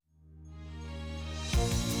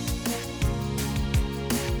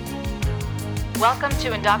Welcome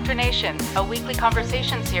to Indoctrination, a weekly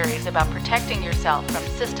conversation series about protecting yourself from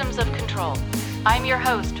systems of control. I'm your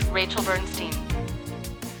host, Rachel Bernstein.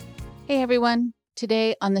 Hey everyone.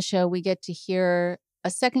 Today on the show, we get to hear a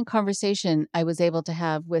second conversation I was able to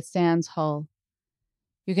have with Sands Hall.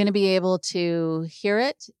 You're going to be able to hear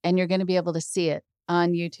it and you're going to be able to see it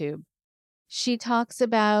on YouTube. She talks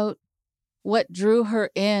about what drew her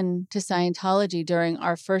in to Scientology during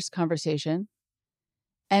our first conversation.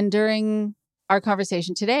 And during our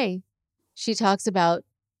conversation today, she talks about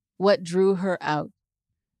what drew her out.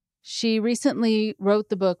 She recently wrote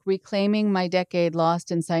the book, Reclaiming My Decade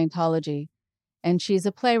Lost in Scientology. And she's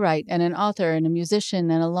a playwright and an author and a musician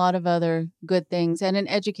and a lot of other good things and an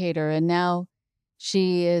educator. And now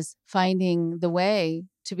she is finding the way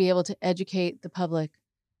to be able to educate the public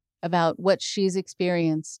about what she's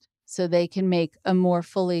experienced so they can make a more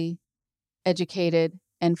fully educated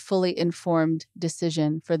and fully informed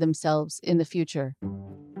decision for themselves in the future.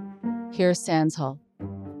 Here's Sands Hall.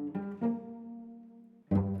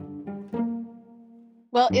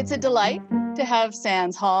 Well, it's a delight to have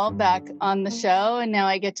Sands Hall back on the show. And now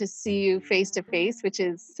I get to see you face to face, which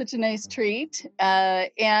is such a nice treat.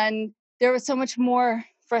 And there was so much more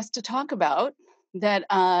for us to talk about that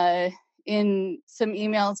in some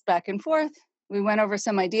emails back and forth, we went over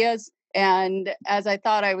some ideas. And as I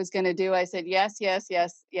thought I was going to do, I said, yes, yes,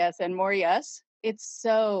 yes, yes, and more yes. It's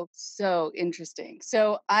so interesting.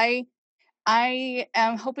 So I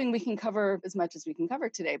am hoping we can cover as much as we can cover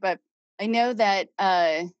today, but I know that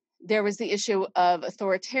there was the issue of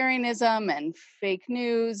authoritarianism and fake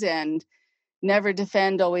news and never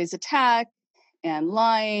defend, always attack and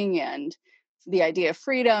lying and the idea of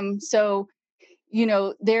freedom. So, you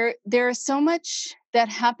know, there is so much that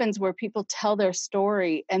happens where people tell their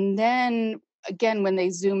story. And then again, when they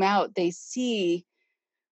zoom out, they see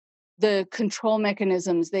the control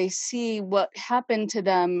mechanisms, they see what happened to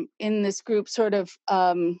them in this group sort of,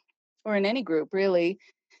 or in any group really,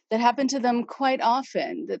 that happened to them quite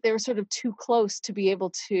often, that they were sort of too close to be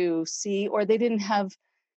able to see, or they didn't have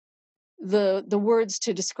the words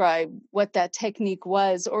to describe what that technique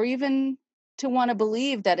was, or even to want to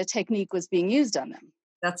believe that a technique was being used on them.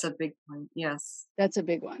 That's a big point. Yes. That's a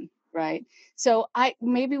big one, right? So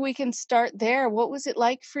maybe we can start there. What was it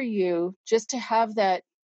like for you just to have that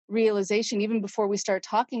realization, even before we start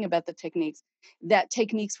talking about the techniques, that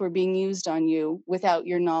techniques were being used on you without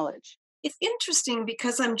your knowledge? It's interesting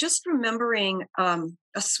because I'm just remembering a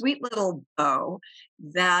sweet little bow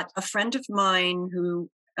that a friend of mine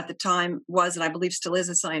who at the time was, and I believe still is,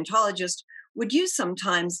 a Scientologist would use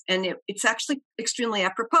sometimes. And it's actually extremely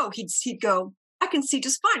apropos. He'd go, I can see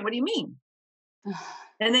just fine. What do you mean?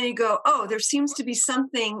 And then he'd go, oh, there seems to be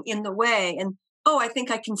something in the way. And, oh, I think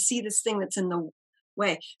I can see this thing that's in the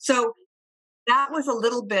way. So that was a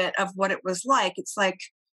little bit of what it was like. It's like,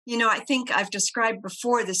 you know, I think I've described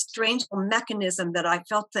before this strange mechanism that I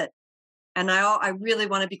felt that, and I really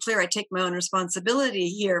want to be clear, I take my own responsibility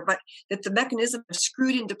here, but that the mechanism was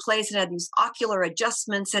screwed into place and had these ocular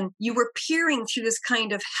adjustments, and you were peering through this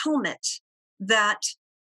kind of helmet that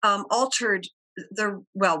altered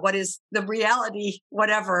what is the reality,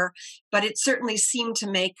 whatever, but it certainly seemed to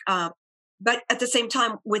make, but at the same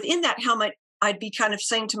time, within that helmet, I'd be kind of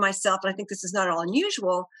saying to myself, and I think this is not all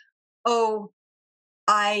unusual, oh,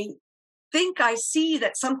 I think I see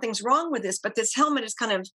that something's wrong with this, but this helmet is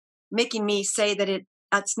kind of making me say that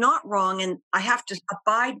it's not wrong, and I have to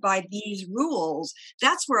abide by these rules.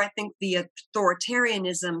 That's where I think the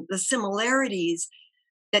authoritarianism, the similarities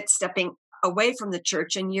that stepping away from the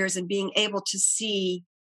church in years and being able to see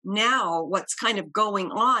now what's kind of going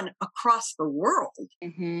on across the world,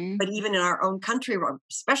 but even in our own country, or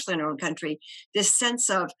especially in our own country, this sense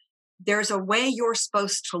of there's a way you're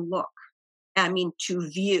supposed to look. I mean, to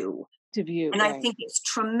view. And right. I think it's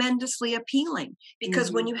tremendously appealing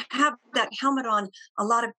because when you have that helmet on, a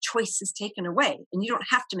lot of choice is taken away, and you don't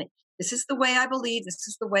have to make, this is the way I believe, this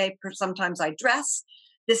is the way sometimes I dress,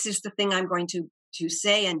 this is the thing I'm going to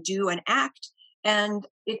say and do and act. And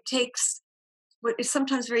it takes what is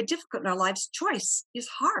sometimes very difficult in our lives. Choice is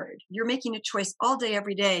hard. You're making a choice all day,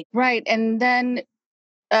 every day. Right. And then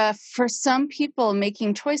for some people,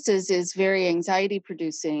 making choices is very anxiety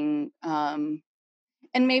producing.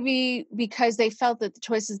 And maybe because they felt that the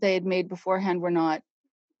choices they had made beforehand were not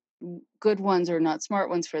good ones or not smart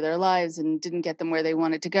ones for their lives and didn't get them where they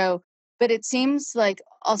wanted to go. But it seems like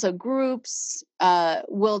also groups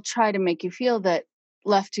will try to make you feel that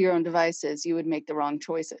left to your own devices, you would make the wrong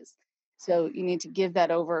choices. So you need to give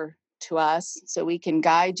that over to us so we can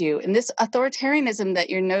guide you. And this authoritarianism that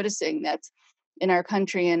you're noticing that's in our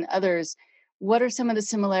country and others, what are some of the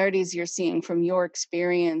similarities you're seeing from your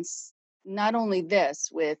experience not only this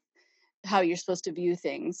with how you're supposed to view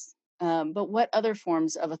things, but what other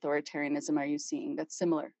forms of authoritarianism are you seeing that's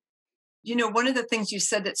similar? One of the things you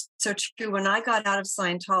said that's so true, when I got out of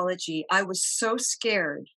Scientology, I was so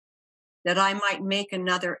scared that I might make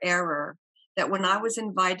another error that when I was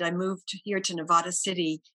invited, I moved here to Nevada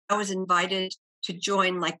City, I was invited to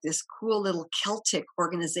join like this cool little Celtic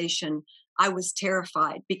organization. I was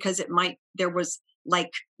terrified because there was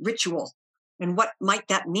like ritual. And what might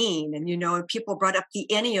that mean? And, people brought up the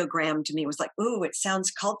Enneagram to me. It was like, ooh, it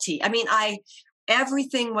sounds culty. I mean,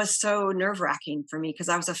 everything was so nerve wracking for me because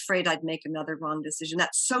I was afraid I'd make another wrong decision.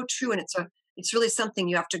 That's so true. And it's really something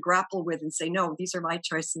you have to grapple with and say, no, these are my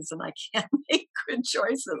choices and I can't make good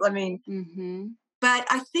choices. I mean, but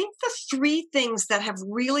I think the three things that have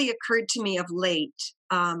really occurred to me of late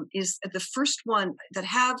is the first one that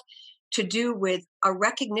have to do with a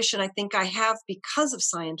recognition I think I have because of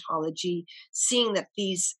Scientology, seeing that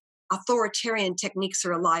these authoritarian techniques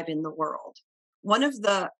are alive in the world. One of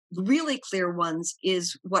the really clear ones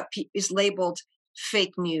is what is labeled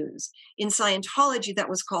fake news. In Scientology, that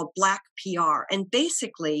was called black PR. And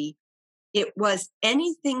basically, it was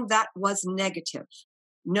anything that was negative,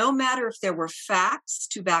 no matter if there were facts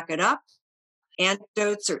to back it up,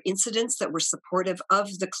 anecdotes or incidents that were supportive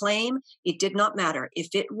of the claim, it did not matter. If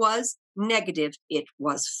it was negative, it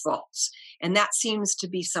was false. And that seems to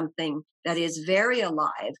be something that is very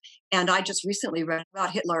alive. And I just recently read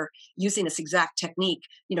about Hitler using this exact technique,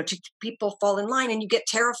 to people fall in line and you get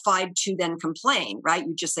terrified to then complain, right?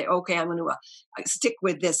 You just say, okay, I'm going to stick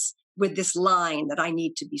with this line that I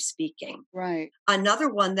need to be speaking. Right. Another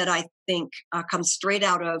one that I think comes straight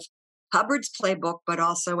out of Hubbard's playbook, but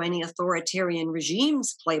also any authoritarian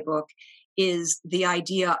regime's playbook, is the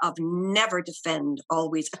idea of never defend,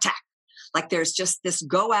 always attack. Like there's just this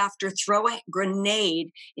go after, throw a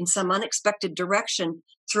grenade in some unexpected direction,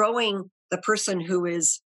 throwing the person who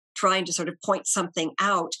is trying to sort of point something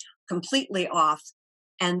out completely off.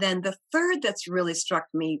 And then the third that's really struck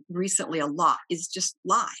me recently a lot is just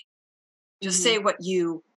lie. Just say what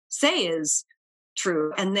you say is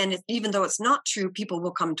true. And then even though it's not true, people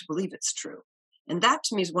will come to believe it's true. And that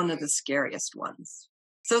to me is one of the scariest ones.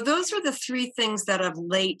 So those are the three things that of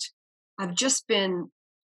late I've just been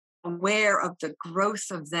aware of the growth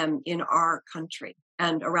of them in our country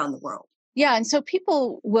and around the world. Yeah. And so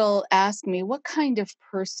people will ask me, what kind of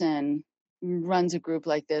person runs a group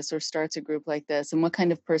like this or starts a group like this? And what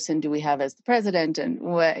kind of person do we have as the president? And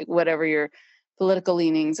whatever your political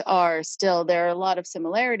leanings are, still, there are a lot of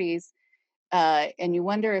similarities. And you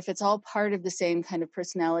wonder if it's all part of the same kind of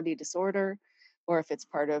personality disorder or if it's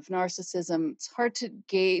part of narcissism. It's hard to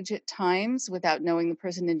gauge at times without knowing the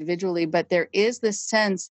person individually, but there is this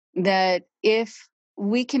sense that if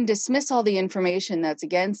we can dismiss all the information that's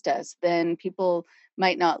against us, then people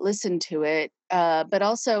might not listen to it. But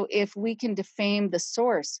also, if we can defame the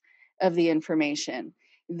source of the information,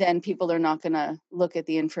 then people are not going to look at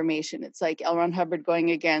the information. It's like L. Ron Hubbard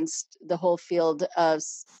going against the whole field of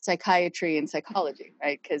psychiatry and psychology,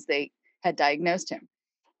 right? Because they had diagnosed him.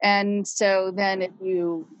 And so then if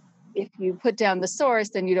you put down the source,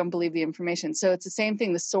 then you don't believe the information. So it's the same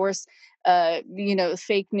thing. The source,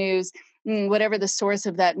 fake news, whatever the source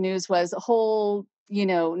of that news was, a whole,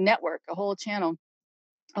 network, a whole channel,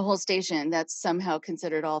 a whole station that's somehow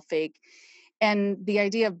considered all fake. And the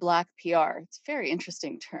idea of black PR, it's a very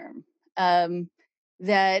interesting term,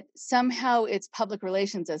 that somehow it's public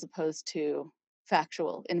relations as opposed to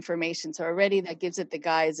factual information. So already that gives it the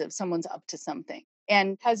guise of someone's up to something.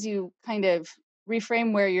 And as you kind of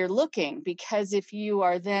reframe where you're looking, because if you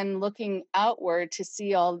are then looking outward to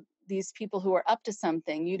see all these people who are up to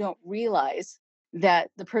something, you don't realize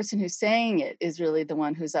that the person who's saying it is really the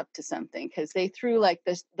one who's up to something, because they threw like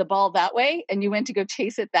the ball that way and you went to go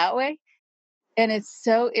chase it that way. And it's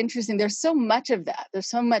so interesting. There's so much of that. There's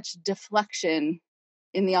so much deflection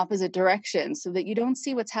in the opposite direction so that you don't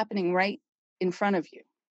see what's happening right in front of you.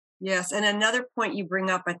 Yes. And another point you bring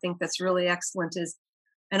up, I think that's really excellent is,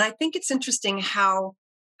 and I think it's interesting how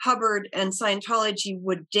Hubbard and Scientology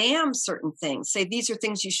would damn certain things, say these are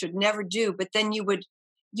things you should never do, but then you would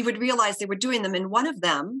realize they were doing them. And one of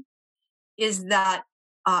them is that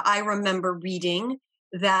I remember reading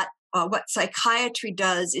that what psychiatry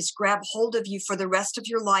does is grab hold of you for the rest of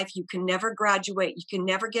your life. You can never graduate. You can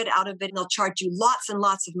never get out of it. And they'll charge you lots and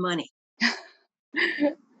lots of money.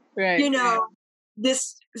 Right.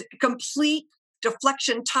 This complete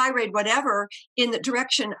deflection, tirade, whatever, in the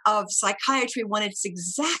direction of psychiatry when it's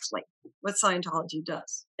exactly what Scientology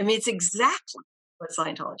does. I mean, it's exactly what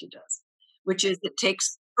Scientology does, which is it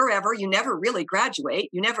takes forever. You never really graduate.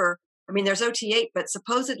 There's OT8, but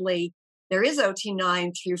supposedly there is OT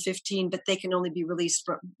 9 through 15, but they can only be released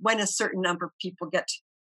when a certain number of people get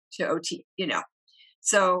to OT,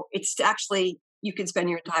 So it's actually, you can spend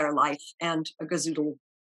your entire life and a gazoodle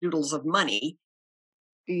doodles of money.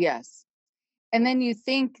 Yes. And then you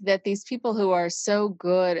think that these people who are so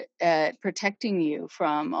good at protecting you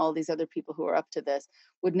from all these other people who are up to this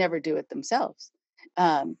would never do it themselves,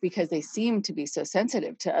 because they seem to be so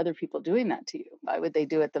sensitive to other people doing that to you. Why would they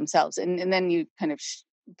do it themselves? And then you kind of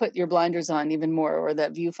put your blinders on even more, or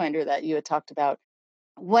that viewfinder that you had talked about.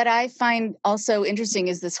 What I find also interesting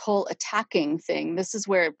is this whole attacking thing. This is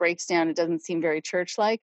where it breaks down. It doesn't seem very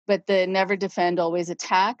church-like, but the never defend, always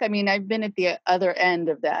attack. I mean, I've been at the other end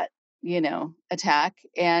of that, attack,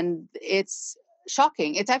 and it's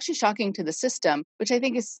shocking. It's actually shocking to the system, which I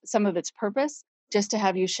think is some of its purpose, just to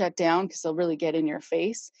have you shut down because they'll really get in your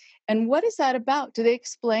face. And what is that about? Do they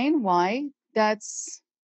explain why that's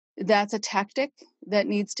a tactic that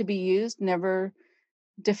needs to be used? Never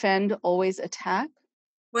defend, always attack?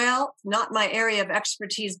 Well, not my area of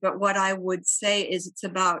expertise, but what I would say is it's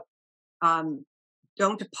about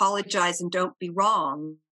don't apologize and don't be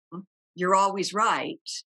wrong. You're always right.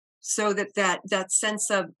 So that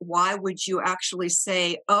sense of why would you actually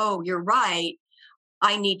say, oh, you're right,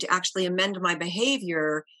 I need to actually amend my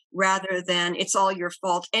behavior, rather than it's all your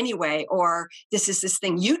fault anyway, or this is this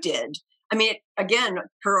thing you did. I mean, again,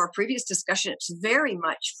 per our previous discussion, it's very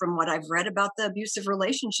much from what I've read about the abusive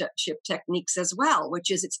relationship techniques as well,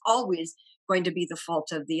 which is it's always going to be the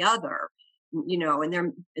fault of the other. And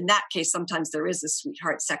there, in that case, sometimes there is a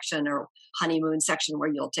sweetheart section or honeymoon section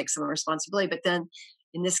where you'll take some responsibility. But then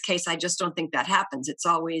in this case, I just don't think that happens. It's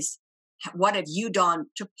always, what have you done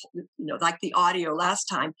to, like the audio last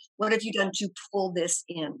time, what have you done to pull this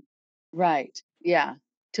in? Right. Yeah.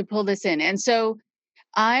 To pull this in. And so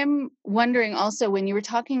I'm wondering also, when you were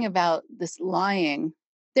talking about this lying,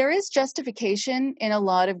 there is justification in a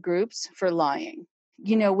lot of groups for lying.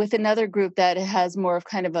 With another group that has more of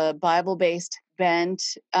kind of a Bible-based bent,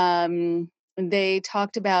 they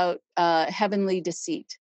talked about heavenly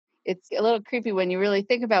deceit. It's a little creepy when you really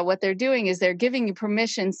think about what they're doing is they're giving you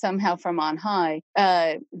permission somehow from on high,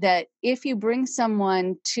 that if you bring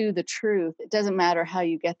someone to the truth, it doesn't matter how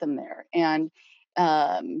you get them there. And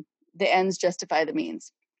the ends justify the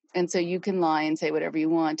means. And so you can lie and say whatever you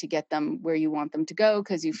want to get them where you want them to go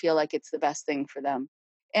because you feel like it's the best thing for them.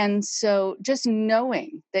 And so just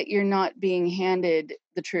knowing that you're not being handed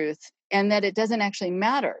the truth and that it doesn't actually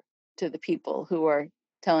matter to the people who are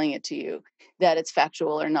telling it to you, that it's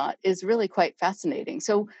factual or not, is really quite fascinating.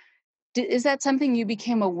 So is that something you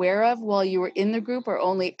became aware of while you were in the group, or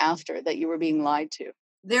only after that you were being lied to?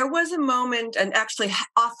 There was a moment, and actually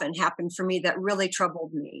often happened for me, that really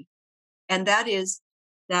troubled me. And that is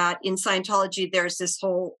that in Scientology, there's this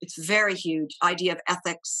whole, it's very huge idea of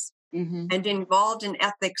ethics. Mm-hmm. And involved in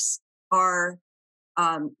ethics are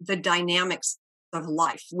the dynamics of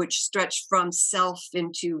life, which stretch from self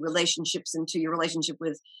into relationships, into your relationship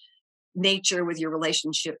with nature, with your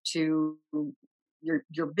relationship to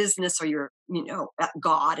your business or your,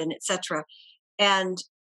 God, and etc. And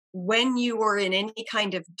when you are in any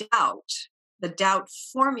kind of doubt, the doubt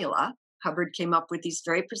formula, Hubbard came up with these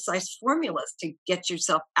very precise formulas to get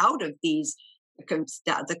yourself out of these,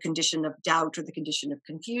 the condition of doubt or the condition of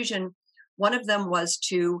confusion. One of them was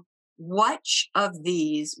to, which of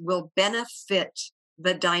these will benefit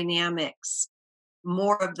the dynamics,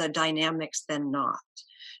 more of the dynamics than not.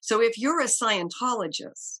 So if you're a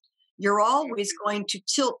Scientologist, you're always going to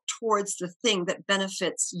tilt towards the thing that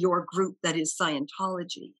benefits your group, that is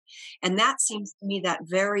Scientology. And that seems to me that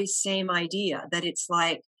very same idea, that it's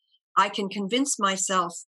like, I can convince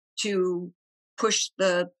myself to push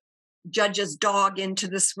the judge's dog into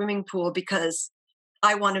the swimming pool because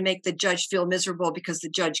I want to make the judge feel miserable because the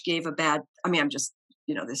judge gave a bad, I'm just,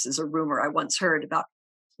 this is a rumor I once heard about,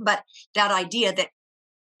 but that idea that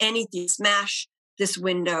anything, smash this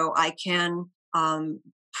window, I can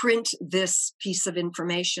print this piece of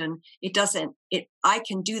information. I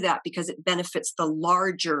can do that because it benefits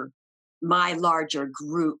my larger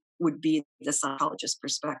group, would be the Scientologist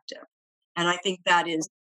perspective. And I think that is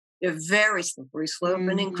a very slippery slope.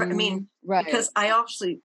 Mm-hmm. Right. Because I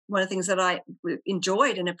obviously, one of the things that I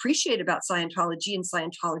enjoyed and appreciate about Scientology and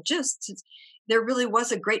Scientologists is there really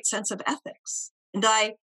was a great sense of ethics. And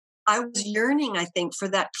I was yearning, I think, for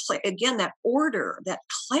that, again, that order, that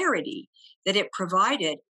clarity that it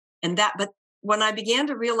provided. But when I began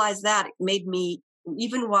to realize that, it made me,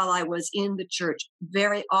 even while I was in the church,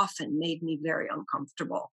 very often made me very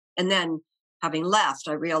uncomfortable. And then having left,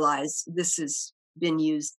 I realized this has been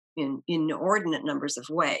used in inordinate numbers of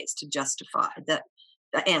ways to justify the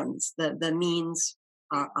ends, the means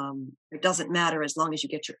it doesn't matter as long as you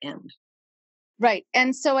get your end. Right.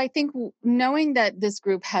 And so I think knowing that this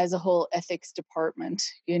group has a whole ethics department,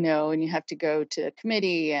 and you have to go to a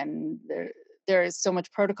committee, and there is so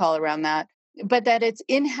much protocol around that, but that it's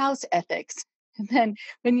in-house ethics. And then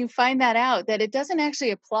when you find that out, that it doesn't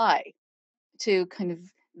actually apply to kind of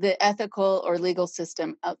the ethical or legal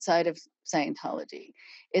system outside of Scientology.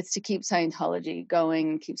 It's to keep Scientology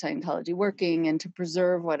going, keep Scientology working, and to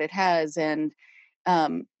preserve what it has. And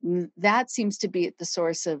that seems to be at the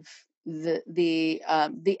source of the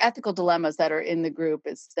ethical dilemmas that are in the group,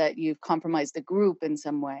 is that you've compromised the group in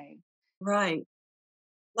some way. Right.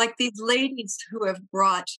 Like these ladies who have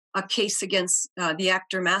brought a case against the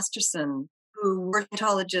actor Masterson, who were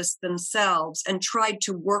Scientologists themselves and tried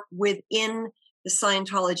to work within the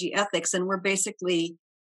Scientology ethics, and were basically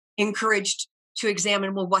encouraged to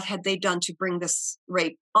examine, well, what had they done to bring this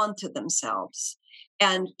rape onto themselves?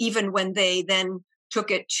 And even when they then took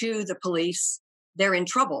it to the police, they're in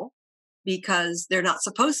trouble because they're not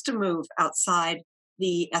supposed to move outside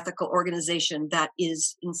the ethical organization that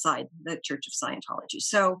is inside the Church of Scientology.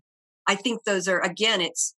 So I think those are, again,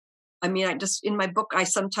 in my book, I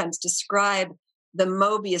sometimes describe the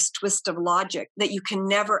Mobius twist of logic, that you can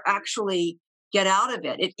never actually get out of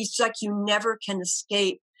it. It's like you never can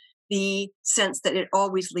escape the sense that it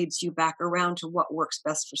always leads you back around to what works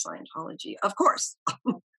best for Scientology. Of course,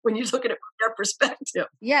 when you look at it from their perspective.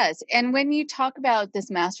 Yes. And when you talk about this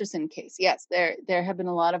Masterson case, yes, there have been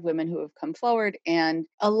a lot of women who have come forward, and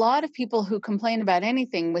a lot of people who complain about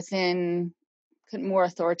anything within more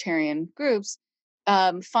authoritarian groups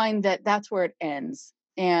find that that's where it ends.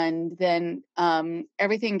 And then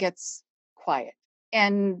everything gets quiet.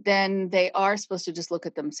 And then they are supposed to just look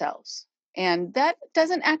at themselves. And that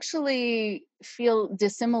doesn't actually feel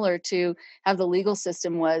dissimilar to how the legal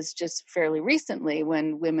system was just fairly recently,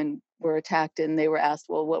 when women were attacked and they were asked,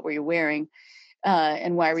 well, what were you wearing?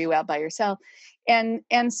 And why were you out by yourself? And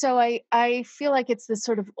so I feel like it's this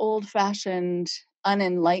sort of old-fashioned,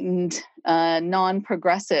 unenlightened,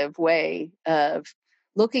 non-progressive way of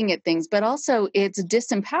looking at things, but also it's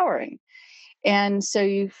disempowering. And so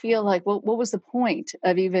you feel like, well, what was the point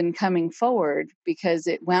of even coming forward? Because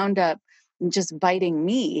it wound up just biting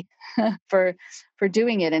me for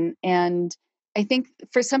doing it. And I think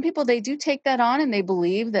for some people, they do take that on and they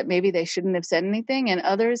believe that maybe they shouldn't have said anything. And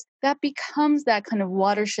others, that becomes that kind of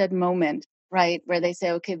watershed moment, right? Where they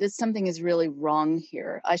say, okay, something is really wrong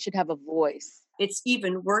here. I should have a voice. It's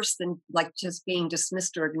even worse than like just being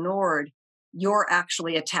dismissed or ignored. You're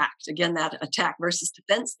actually attacked. Again, that attack versus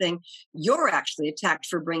defense thing, you're actually attacked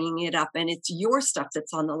for bringing it up, and it's your stuff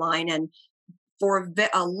that's on the line. And for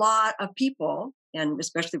a lot of people, and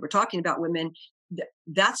especially we're talking about women,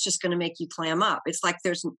 that's just going to make you clam up. It's like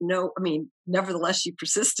nevertheless, you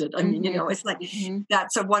persisted. It's like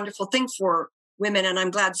that's a wonderful thing for women, and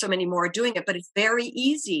I'm glad so many more are doing it. But it's very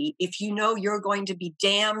easy if you know you're going to be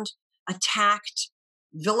damned, attacked,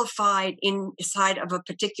 vilified inside of a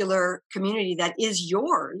particular community that is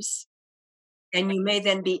yours, and you may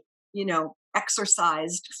then be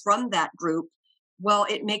exorcised from that group. Well,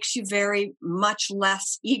 it makes you very much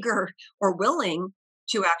less eager or willing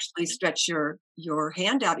to actually stretch your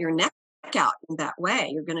hand out, your neck out in that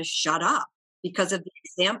way. You're going to shut up because of the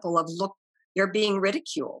example of, look, they're being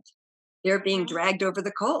ridiculed, they're being dragged over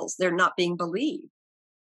the coals, they're not being believed,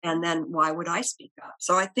 and then why would I speak up?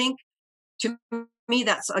 So I think, to me,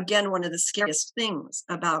 that's again one of the scariest things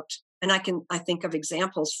about, and I think of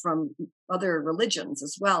examples from other religions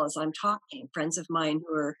as well as I'm talking. Friends of mine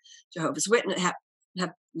who are Jehovah's Witnesses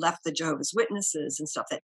have left the Jehovah's Witnesses and stuff.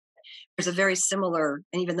 That there's a very similar,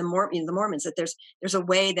 and even the Mormons, that there's a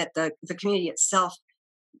way that the community itself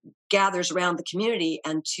gathers around the community,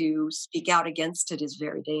 and to speak out against it is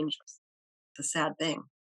very dangerous. It's a sad thing.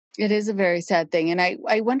 It is a very sad thing. And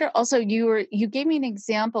I wonder also, you gave me an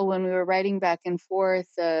example when we were writing back and forth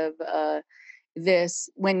of this,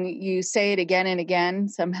 when you say it again and again,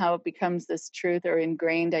 somehow it becomes this truth or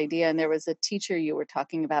ingrained idea. And there was a teacher you were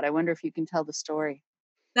talking about. I wonder if you can tell the story.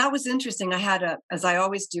 That was interesting. I had as I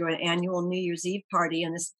always do, an annual New Year's Eve party.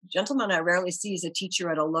 And this gentleman I rarely see is a teacher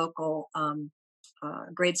at a local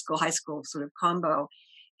grade school, high school sort of combo.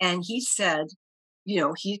 And he said,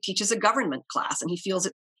 he teaches a government class, and he feels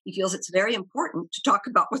it's very important to talk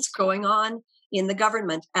about what's going on in the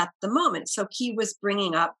government at the moment. So he was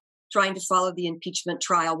bringing up, trying to follow the impeachment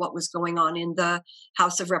trial, what was going on in the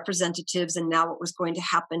House of Representatives, and now what was going to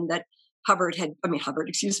happen, that Trump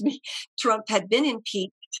had been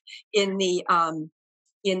impeached in the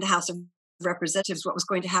House of Representatives, what was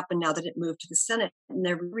going to happen now that it moved to the Senate. And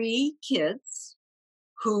there were 3 kids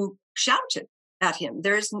who shouted at him.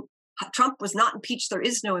 There's Trump was not impeached. There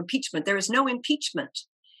is no impeachment. There is no impeachment.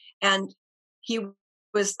 And he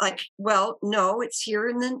was like, well, no, it's here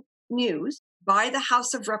in the news by the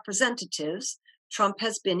House of Representatives. Trump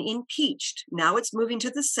has been impeached. Now it's moving to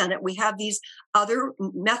the Senate. We have these other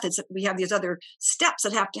methods. We have these other steps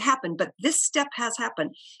that have to happen. But this step has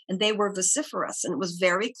happened. And they were vociferous. And it was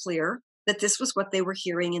very clear that this was what they were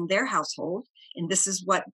hearing in their household. And this is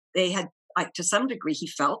what they had, like, to some degree, he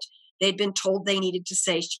felt they'd been told they needed to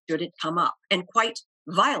say, should it come up? And quite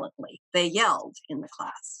violently, they yelled in the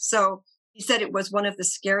class. So he said it was one of the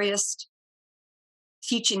scariest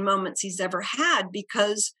teaching moments he's ever had,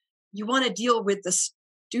 because you want to deal with the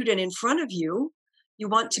student in front of you. You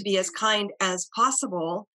want to be as kind as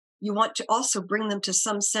possible. You want to also bring them to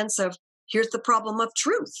some sense of, here's the problem of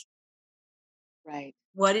truth. Right.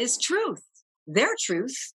 What is truth? Their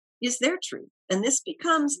truth is their truth. And this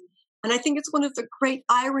becomes, and I think it's one of the great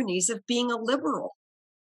ironies of being a liberal,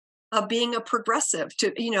 of being a progressive,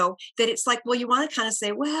 that it's like, well, you want to kind of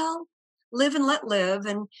say, well, live and let live.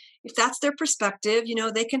 And if that's their perspective,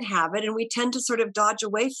 they can have it. And we tend to sort of dodge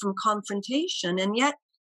away from confrontation. And yet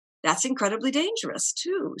that's incredibly dangerous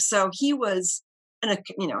too. So he was,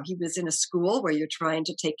 he was in a school where you're trying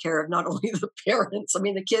to take care of not only the parents,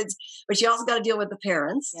 the kids, but you also got to deal with the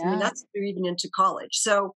parents. Yeah. That's even into college.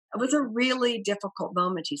 So it was a really difficult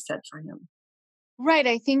moment, he said, for him. Right.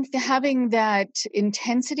 I think having that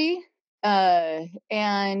intensity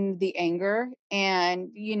and the anger, and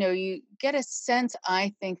you get a sense,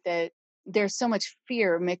 I think, that there's so much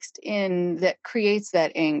fear mixed in that creates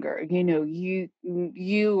that anger.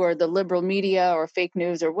 You or the liberal media or fake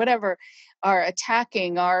news or whatever are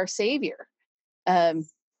attacking our savior,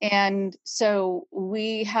 and so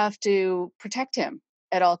we have to protect him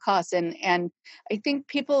at all costs. And I think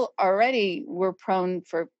people already were prone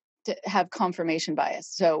to have confirmation bias.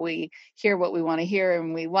 So we hear what we want to hear,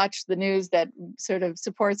 and we watch the news that sort of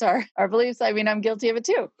supports our beliefs. I'm guilty of it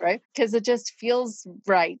too, right? Because it just feels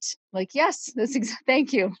right. Like, yes,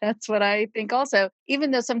 thank you. That's what I think also.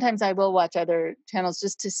 Even though sometimes I will watch other channels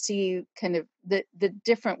just to see kind of the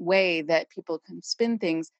different way that people can spin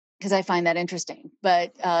things, because I find that interesting.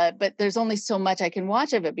 But there's only so much I can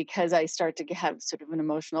watch of it, because I start to have sort of an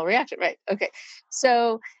emotional reaction, right? Okay.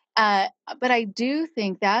 So but I do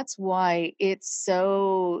think that's why it's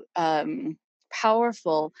so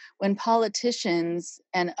powerful when politicians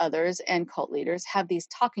and others and cult leaders have these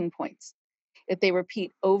talking points that they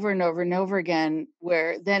repeat over and over and over again,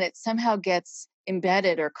 where then it somehow gets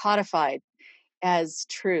embedded or codified as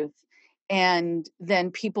truth. And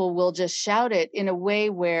then people will just shout it in a way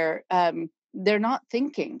where they're not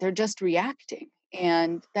thinking, they're just reacting.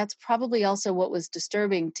 And that's probably also what was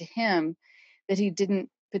disturbing to him, that he didn't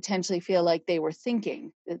potentially feel like they were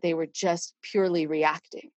thinking, that they were just purely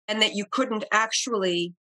reacting. And that you couldn't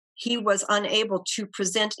he was unable to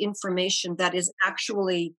present information that is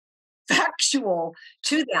actually factual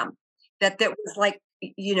to them. That was like,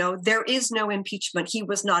 there is no impeachment. He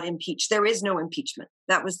was not impeached. There is no impeachment.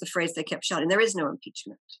 That was the phrase they kept shouting. There is no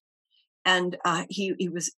impeachment. And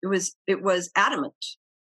it was adamant.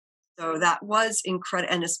 So that was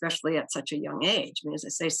incredible, and especially at such a young age. As I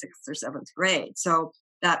say, 6th or 7th grade. So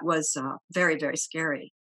that was very, very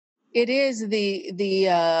scary. It is the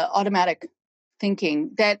automatic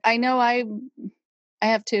thinking that I know I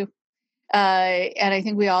have too, and I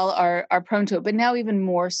think we all are prone to it. But now even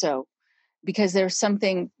more so, because there's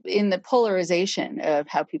something in the polarization of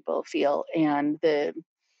how people feel, and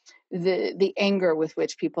the anger with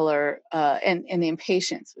which people are, and the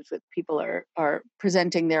impatience with which people are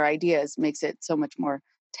presenting their ideas, makes it so much more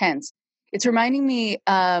tense. It's reminding me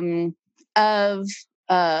of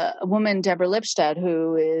a woman, Deborah Lipstadt,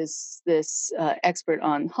 who is this expert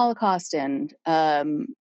on Holocaust, and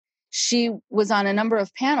she was on a number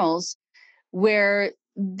of panels where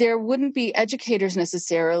there wouldn't be educators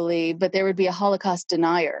necessarily, but there would be a Holocaust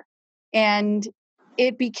denier. And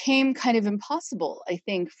it became kind of impossible, I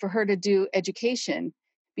think, for her to do education,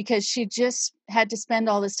 because she just had to spend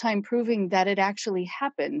all this time proving that it actually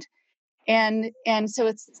happened. And so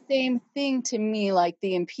it's the same thing to me, like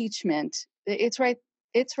the impeachment. It's right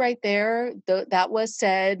there. That was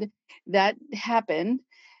said, that happened.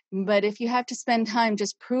 But if you have to spend time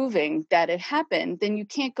just proving that it happened, then you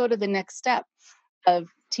can't go to the next step of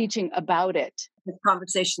teaching about it. The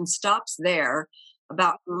conversation stops there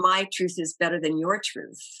about my truth is better than your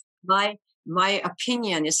truth. My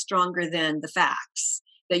opinion is stronger than the facts.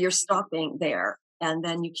 That you're stopping there, and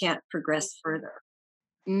then you can't progress further.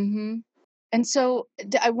 Mm-hmm. And so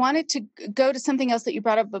I wanted to go to something else that you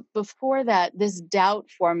brought up, but before that, this doubt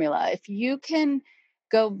formula. If you can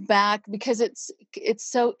go back because it's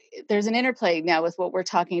so there's an interplay now with what we're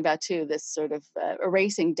talking about too, this sort of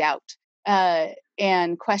erasing doubt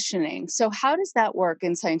and questioning. So how does that work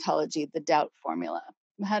in Scientology, the doubt formula?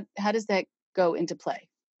 How does that go into play?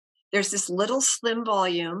 There's this little slim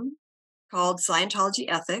volume called Scientology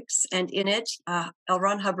Ethics, and in it, L.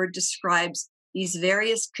 Ron Hubbard describes these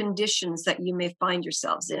various conditions that you may find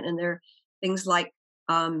yourselves in, and they're things like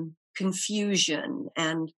confusion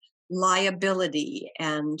and liability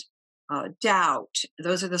and doubt.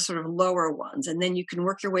 Those are the sort of lower ones. And then you can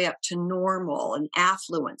work your way up to normal and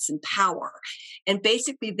affluence and power. And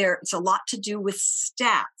basically, it's a lot to do with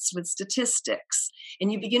stats, with statistics.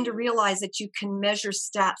 And you begin to realize that you can measure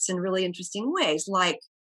stats in really interesting ways, like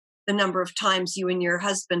the number of times you and your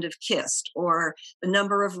husband have kissed, or the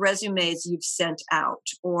number of resumes you've sent out,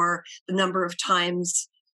 or the number of times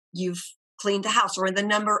you've cleaned the house, or the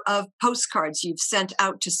number of postcards you've sent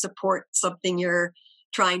out to support something you're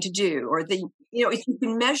trying to do, or if you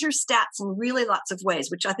can measure stats in really lots of ways,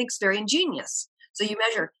 which I think is very ingenious. So you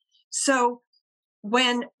measure. So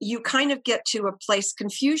when you kind of get to a place,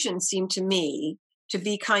 confusion seemed to me to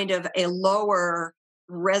be kind of a lower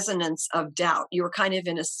resonance of doubt. You were kind of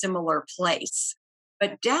in a similar place.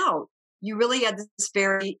 But doubt, you really had this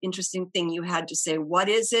very interesting thing you had to say, what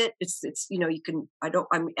is it? It's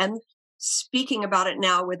I'm speaking about it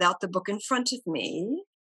now without the book in front of me.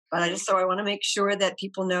 But I want to make sure that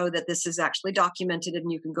people know that this is actually documented,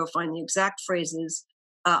 and you can go find the exact phrases.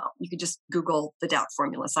 You could just Google the doubt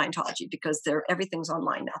formula Scientology, because everything's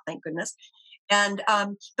online now, thank goodness. And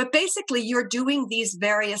but basically, you're doing these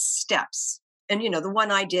various steps, and the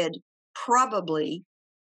one I did probably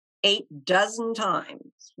 8 dozen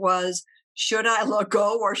times was, should I let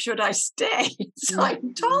go or should I stay in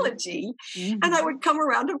Scientology? Mm-hmm. And I would come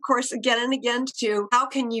around, of course, again and again to how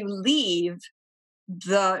can you leave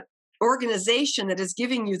the organization that is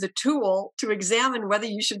giving you the tool to examine whether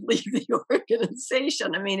you should leave the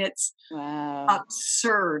organization. I mean, it's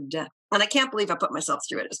absurd. And I can't believe I put myself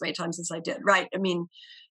through it as many times as I did, right? I mean,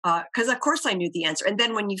 because of course I knew the answer. And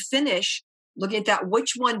then when you finish looking at that,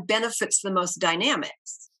 which one benefits the most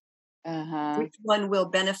dynamics? Which one will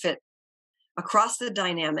benefit across the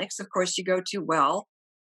dynamics? Of course, you go to, well,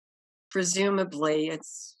 presumably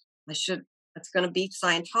it's going to be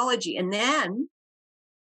Scientology. And then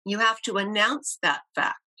you have to announce that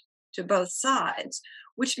fact to both sides,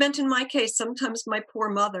 which meant in my case, sometimes my poor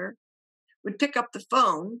mother would pick up the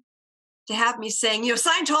phone to have me saying,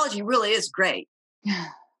 Scientology really is great.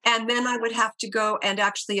 And then I would have to go and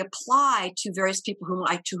actually apply to various people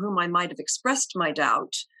to whom I might have expressed my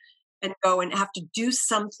doubt, and go and have to do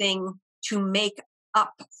something to make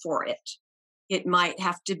up for it. It might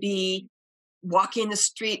have to be walking the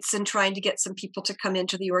streets and trying to get some people to come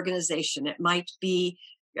into the organization. It might be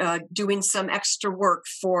doing some extra work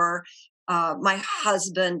for my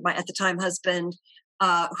husband, my at the time husband,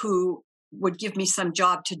 who would give me some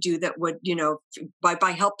job to do that would,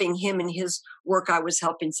 by helping him in his work, I was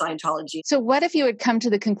helping Scientology. So what if you had come to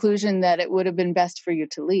the conclusion that it would have been best for you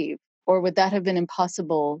to leave? Or would that have been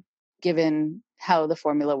impossible given how the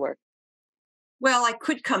formula worked? Well, I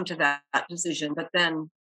could come to that decision, but then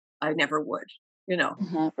I never would.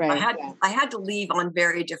 Right. I had to leave on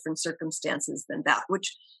very different circumstances than that,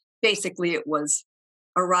 which basically it was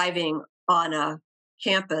arriving on a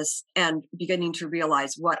campus and beginning to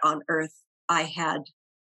realize what on earth I had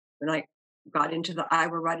when I got into the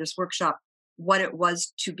Iowa Writers Workshop, what it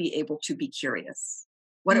was to be able to be curious,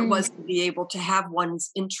 what it was to be able to have one's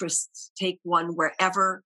interests take one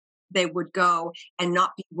wherever they would go and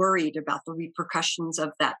not be worried about the repercussions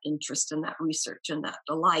of that interest and that research and that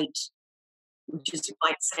delight, which is, you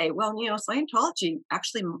might say, well, Scientology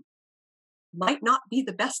actually might not be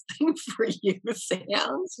the best thing for you,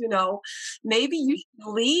 Sands. Maybe you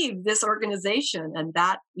should leave this organization. And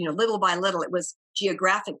that, little by little, it was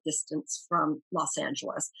geographic distance from Los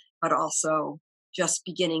Angeles, but also just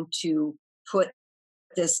beginning to put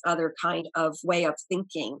this other kind of way of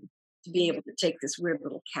thinking to be able to take this weird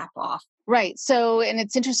little cap off. Right. So, and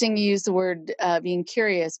it's interesting you use the word being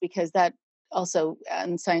curious, because that also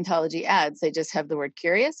on Scientology ads, they just have the word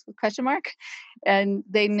curious with question mark. And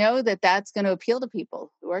they know that that's going to appeal to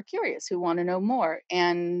people who are curious, who want to know more.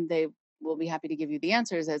 And they will be happy to give you the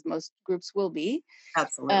answers, as most groups will be.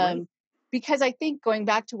 Absolutely. Because I think, going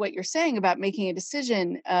back to what you're saying about making a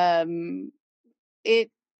decision, it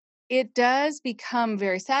does become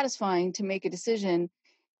very satisfying to make a decision.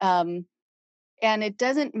 And it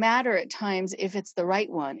doesn't matter at times if it's the right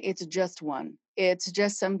one. It's just one. It's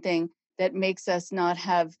just something that makes us not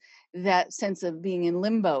have that sense of being in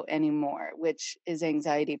limbo anymore, which is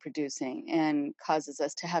anxiety producing and causes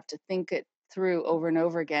us to have to think it through over and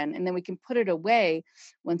over again, and then we can put it away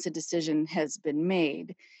once a decision has been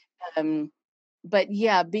made. Um, but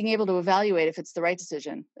yeah, being able to evaluate if it's the right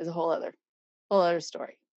decision is a whole other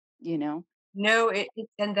story, you know? No,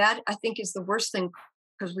 and that I think is the worst thing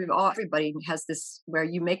because everybody has this where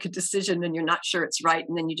you make a decision and you're not sure it's right,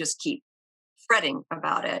 and then you just keep fretting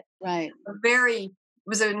about it. Right.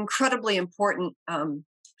 Was an incredibly important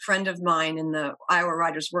friend of mine in the Iowa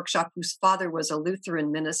Writers Workshop whose father was a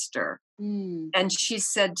Lutheran minister. Mm. And she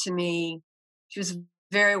said to me, she was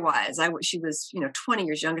very wise. She was, 20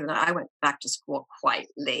 years younger than I went back to school quite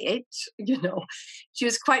late. She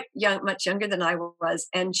was quite young, much younger than I was.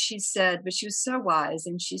 And she said, but she was so wise.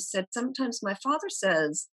 And she said, sometimes my father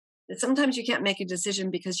says that sometimes you can't make a decision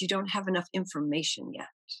because you don't have enough information yet.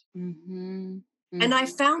 Mm-hmm. And I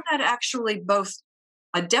Mm-hmm. found that actually both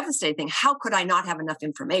a devastating thing. How could I not have enough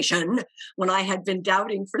information when I had been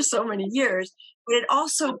doubting for so many years? But it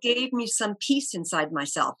also gave me some peace inside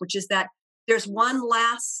myself, which is that there's one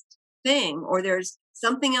last thing, or there's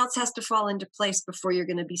something else has to fall into place before you're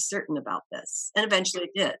going to be certain about this. And eventually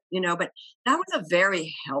it did, but that was a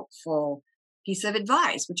very helpful piece of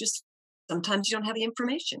advice, which is sometimes you don't have the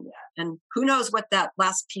information yet. And who knows what that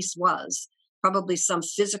last piece was? Probably some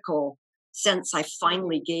physical sense I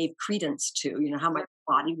finally gave credence to, how my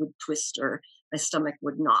body would twist or my stomach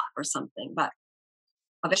would not or something. But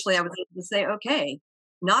eventually I was able to say, okay,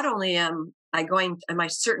 not only am I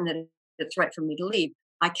certain that it's right for me to leave,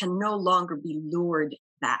 I can no longer be lured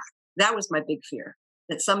back. That was my big fear,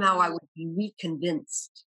 that somehow I would be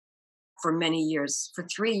reconvinced for many years, for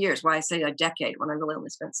 3 years, why I say a decade when I really only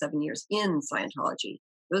spent 7 years in Scientology.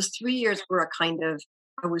 Those 3 years were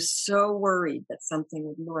I was so worried that something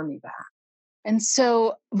would lure me back. And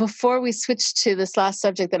so before we switch to this last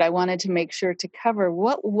subject that I wanted to make sure to cover,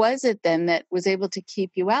 what was it then that was able to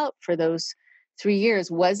keep you out for those 3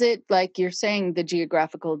 years? Was it, like you're saying, the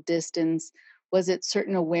geographical distance? Was it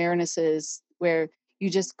certain awarenesses where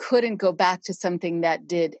you just couldn't go back to something that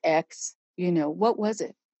did X? What was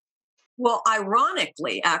it? Well,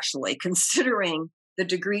 ironically, actually, considering the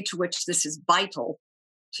degree to which this is vital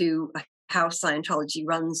to how Scientology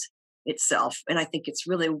runs itself, and I think it's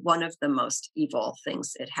really one of the most evil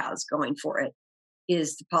things it has going for it,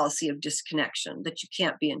 is the policy of disconnection, that you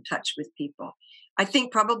can't be in touch with people. I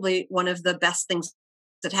think probably one of the best things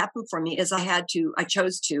that happened for me is I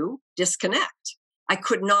chose to disconnect. I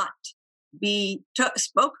could not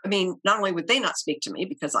spoke. I mean, not only would they not speak to me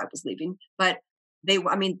because I was leaving, but there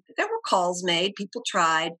were calls made, people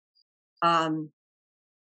tried.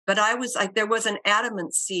 But I was like, there was an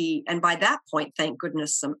adamancy. And by that point, thank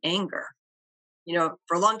goodness, some anger.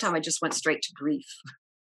 For a long time, I just went straight to grief.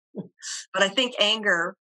 But I think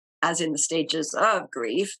anger, as in the stages of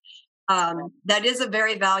grief, that is a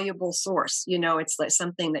very valuable source. It's like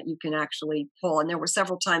something that you can actually pull. And there were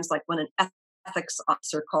several times, like when an ethics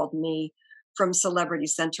officer called me from Celebrity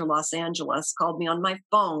Center, Los Angeles, called me on my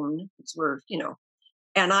phone.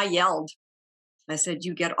 And I yelled. I said,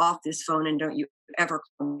 "You get off this phone and don't you ever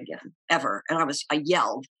call me again, ever." And I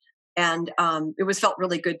yelled. And it felt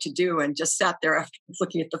really good to do, and just sat there after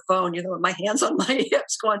looking at the phone, with my hands on my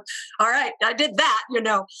hips going, all right, I did that.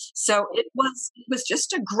 So it was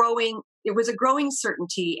just a growing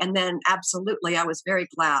certainty. And then absolutely, I was very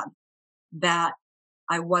glad that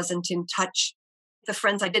I wasn't in touch. The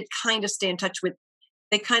friends I did kind of stay in touch with,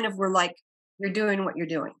 they kind of were like, you're doing what you're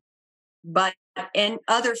doing. And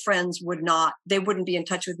other friends they wouldn't be in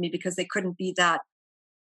touch with me because they couldn't be that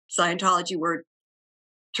Scientology word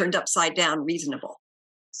turned upside down reasonable.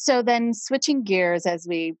 So then switching gears as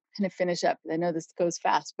we kind of finish up, I know this goes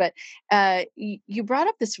fast, but you brought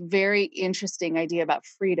up this very interesting idea about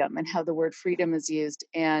freedom and how the word freedom is used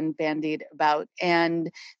and bandied about.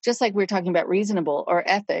 And just like we were talking about reasonable or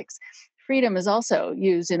ethics, freedom is also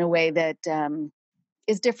used in a way that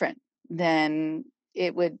is different than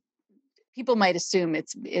it would. People might assume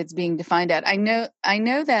it's being defined at. I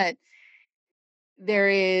know that there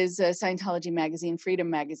is a Scientology magazine, Freedom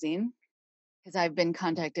Magazine, because I've been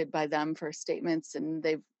contacted by them for statements, and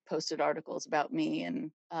they've posted articles about me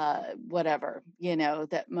and whatever,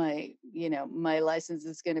 that my license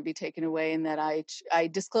is going to be taken away, and that I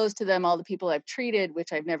disclose to them all the people I've treated,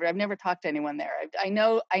 which I've never talked to anyone there. I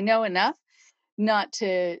know enough not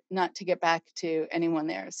to get back to anyone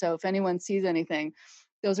there. So if anyone sees anything,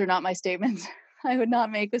 those are not my statements. I would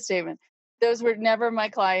not make a statement. Those were never my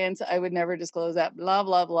clients. I would never disclose that, blah,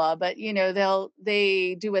 blah, blah. But,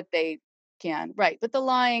 they do what they can. Right. But the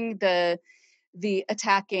lying, the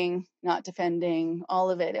attacking, not defending, all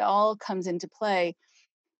of it all comes into play.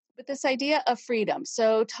 But this idea of freedom.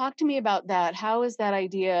 So talk to me about that. How is that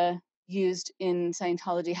idea used in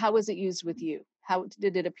Scientology? How was it used with you? How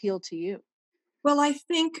did it appeal to you? Well, I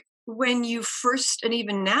think when you first, and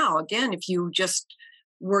even now, again, if you just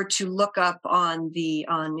were to look up on the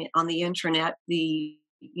internet, the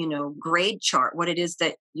grade chart, what it is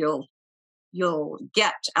that you'll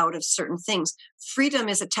get out of certain things, freedom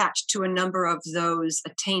is attached to a number of those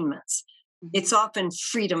attainments. It's often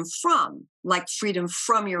freedom from, like freedom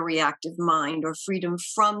from your reactive mind, or freedom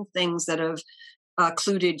from things that have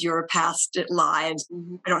occluded your past lives.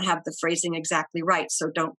 I don't have the phrasing exactly right,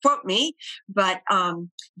 so don't quote me. But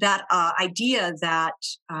that idea that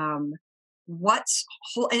what's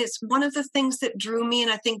whole, and it's one of the things that drew me,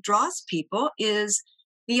 and I think draws people, is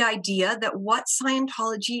the idea that what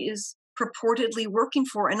Scientology is purportedly working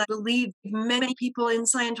for, and I believe many people in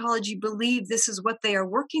Scientology believe this is what they are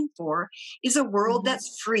working for, is a world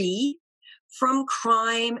that's free from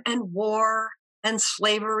crime and war and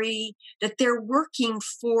slavery, that they're working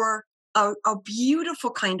for a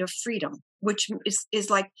beautiful kind of freedom, which is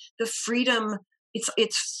like the freedom,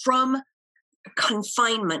 it's from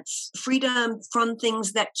confinements, freedom from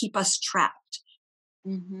things that keep us trapped,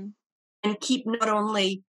 and keep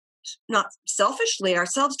not selfishly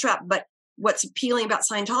ourselves trapped, but what's appealing about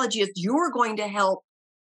Scientology is you're going to help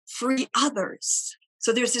free others.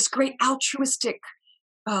 So there's this great altruistic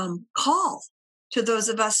call to those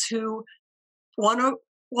of us who want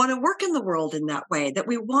to work in the world in that way, that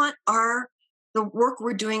we want the work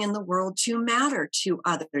we're doing in the world to matter to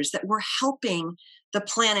others, that we're helping the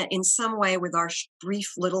planet in some way with our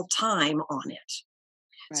brief little time on it.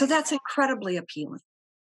 Right. So that's incredibly appealing.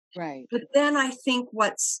 Right. But then I think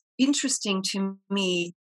what's interesting to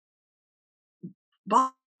me,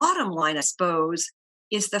 bottom line, I suppose,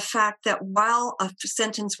 is the fact that while a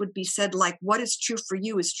sentence would be said like, what is true for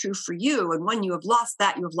you is true for you, and when you have lost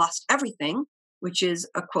that, you have lost everything, which is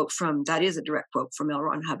a direct quote from L.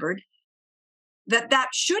 Ron Hubbard, that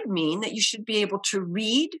should mean that you should be able to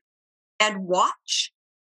read and watch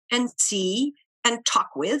and see and talk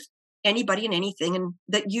with anybody and anything, and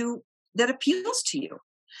that appeals to you.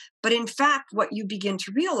 But in fact, what you begin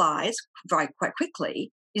to realize quite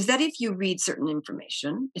quickly is that if you read certain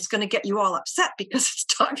information, it's going to get you all upset because it's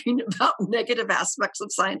talking about negative aspects of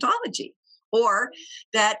Scientology, or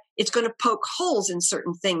that it's going to poke holes in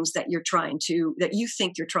certain things that you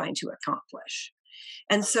think you're trying to accomplish.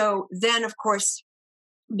 And so then, of course,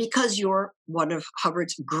 because you're one of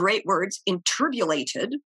Hubbard's great words,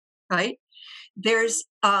 inturbulated, right? There's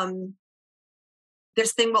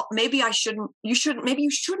thing, well, maybe you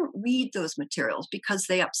shouldn't read those materials because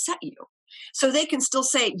they upset you. So they can still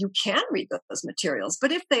say you can read those materials,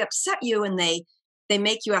 but if they upset you and they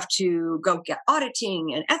make you have to go get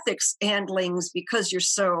auditing and ethics handlings because you're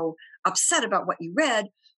so upset about what you read,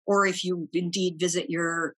 or if you indeed visit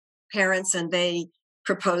your parents and they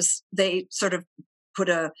sort of put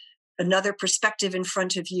another perspective in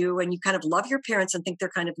front of you, and you kind of love your parents and think they're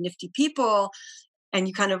kind of nifty people, and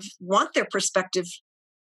you kind of want their perspective.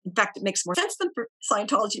 In fact, it makes more sense than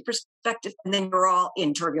Scientology perspective, and then you're all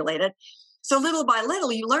inturbulated. So little by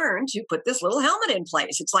little, you learn to put this little helmet in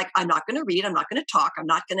place. It's like, I'm not going to read, I'm not going to talk, I'm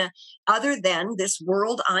not going to, other than this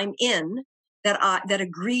world I'm in that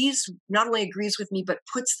not only agrees with me, but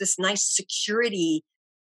puts this nice security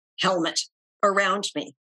helmet around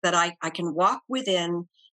me that I can walk within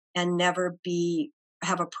and never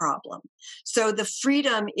have a problem. So the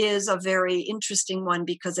freedom is a very interesting one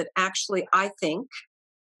because it actually, I think,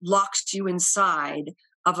 locks you inside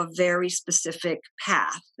of a very specific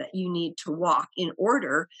path that you need to walk in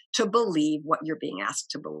order to believe what you're being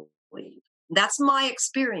asked to believe. That's my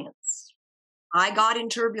experience. I got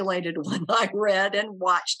inturbulated when I read and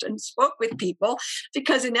watched and spoke with people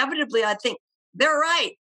because inevitably I think they're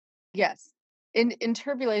right. Yes.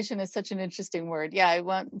 Inturbulation is such an interesting word. Yeah, I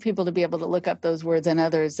want people to be able to look up those words and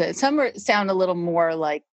others. Some sound a little more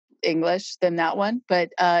like English than that one,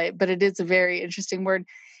 but it is a very interesting word.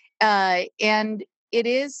 And it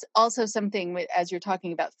is also something, as you're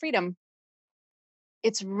talking about freedom,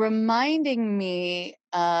 it's reminding me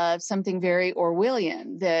of something very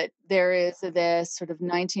Orwellian, that there is this sort of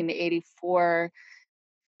 1984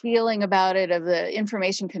 feeling about it of the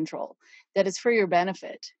information control, that is for your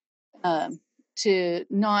benefit, to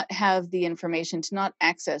not have the information, to not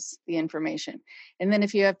access the information. And then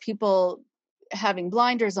if you have people having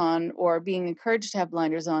blinders on or being encouraged to have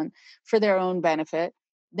blinders on for their own benefit,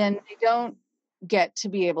 then they don't get to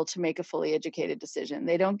be able to make a fully educated decision.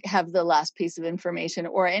 They don't have the last piece of information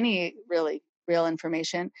or any really real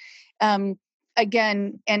information.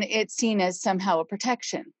 Again, and it's seen as somehow a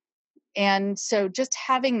protection. And so just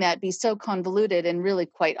having that be so convoluted and really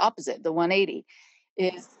quite opposite, the 180,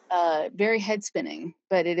 is very head spinning,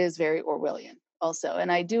 but it is very Orwellian also.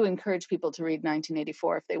 And I do encourage people to read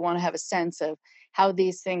 1984 if they want to have a sense of how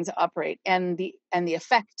these things operate and the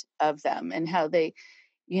effect of them, and how they,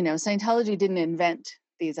 Scientology didn't invent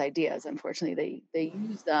these ideas. Unfortunately, they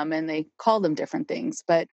use them and they call them different things.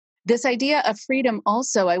 But this idea of freedom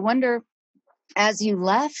also, I wonder, as you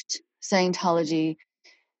left Scientology,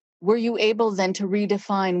 were you able then to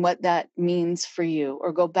redefine what that means for you,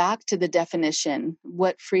 or go back to the definition,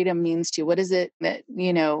 what freedom means to you? What is it that,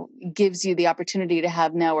 gives you the opportunity to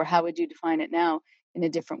have now, or how would you define it now in a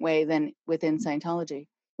different way than within Scientology?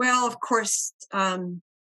 Well, of course, I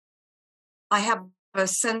have a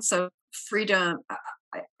sense of freedom.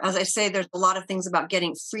 As I say, there's a lot of things about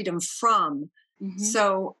getting freedom from. Mm-hmm.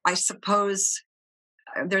 So I suppose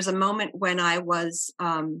there's a moment when I was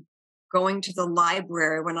going to the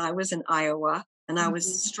library when I was in Iowa, and I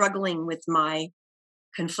was struggling with my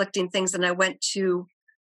conflicting things. And I went to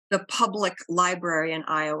the public library in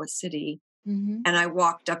Iowa City, and I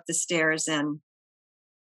walked up the stairs, and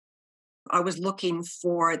I was looking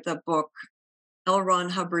for the book L. Ron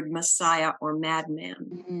Hubbard, Messiah or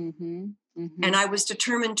Madman. And I was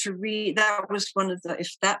determined to read. That was one of the,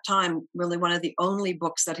 if that time, really one of the only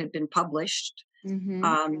books that had been published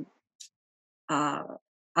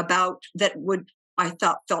about that would, I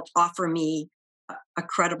thought, felt offer me a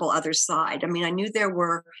credible other side. I mean, I knew there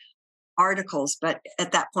were articles, but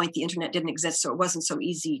at that point the internet didn't exist, so it wasn't so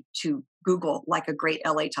easy to Google like a great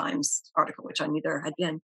LA Times article, which I knew there had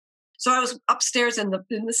been. So I was upstairs in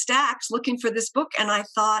the stacks looking for this book, and I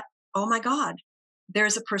thought, oh my God,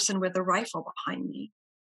 there's a person with a rifle behind me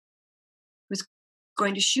who's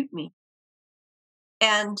going to shoot me.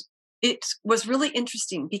 And it was really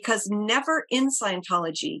interesting because never in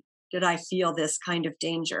Scientology did I feel this kind of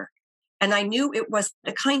danger. And I knew it was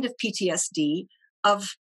a kind of PTSD of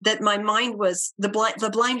that my mind was, the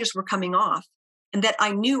blinders were coming off, and that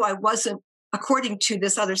I knew I wasn't, according to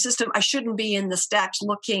this other system, I shouldn't be in the stacks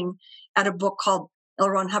looking at a book called L.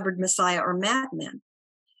 Ron Hubbard, Messiah or Madman.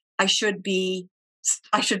 I should be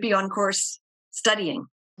on course studying.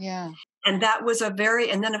 Yeah. And that was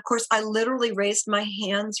and then of course I literally raised my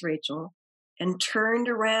hands, Rachel, and turned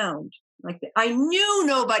around. I knew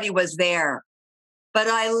nobody was there, but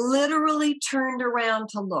I literally turned around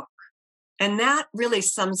to look. And that really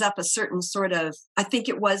sums up a certain sort of, I think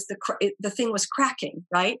it was the thing was cracking,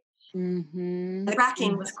 right? The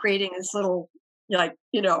cracking was creating this little,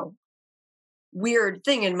 weird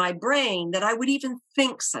thing in my brain that I would even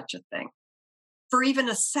think such a thing for even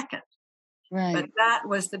a second. Right. But that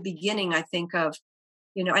was the beginning, I think, of,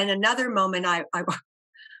 and another moment I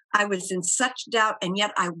was in such doubt. And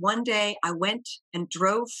yet one day I went and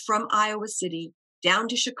drove from Iowa City down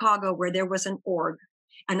to Chicago where there was an org.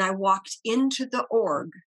 And I walked into the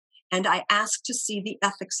org and I asked to see the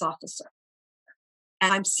ethics officer.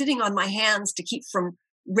 And I'm sitting on my hands to keep from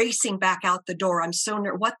racing back out the door. I'm so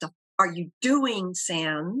nervous. What the are you doing,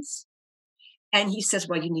 Sands? And he says,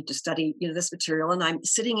 well, you need to study, this material. And I'm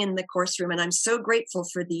sitting in the course room, and I'm so grateful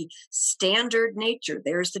for the standard nature.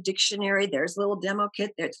 There's the dictionary. There's the little demo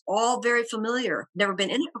kit. It's all very familiar. Never been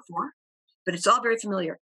in it before, but it's all very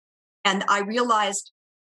familiar. And I realized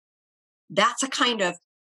that's a kind of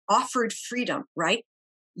offered freedom, right?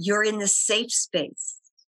 You're in this safe space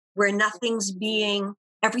where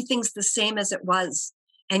everything's the same as it was,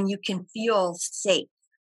 and you can feel safe.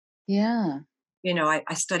 Yeah.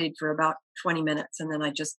 I studied for about 20 minutes and then I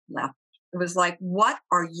just left. It was like, what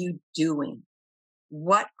are you doing?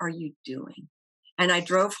 What are you doing? And I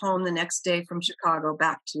drove home the next day from Chicago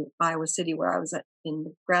back to Iowa City where I was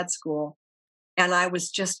in grad school. And I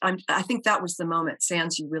was I think that was the moment,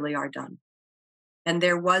 Sands, you really are done. And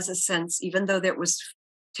there was a sense, even though that was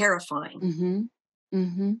terrifying.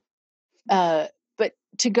 But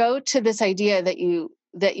to go to this idea that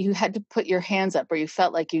you had to put your hands up, or you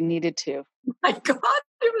felt like you needed to. My God,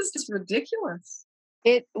 it was just ridiculous.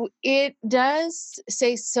 It does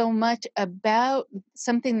say so much about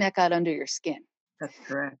something that got under your skin. That's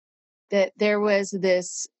correct. That there was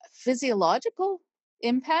this physiological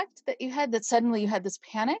impact that you had, that suddenly you had this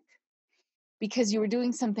panic because you were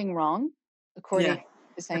doing something wrong, according to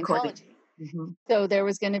Scientology. So there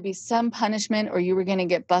was going to be some punishment, or you were going to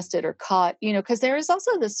get busted or caught, because there is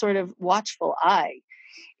also this sort of watchful eye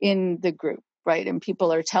in the group, right? And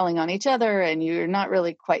people are telling on each other, and you're not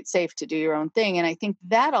really quite safe to do your own thing. And I think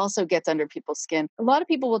that also gets under people's skin. A lot of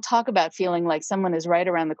people will talk about feeling like someone is right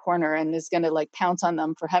around the corner and is going to pounce on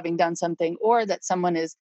them for having done something, or that someone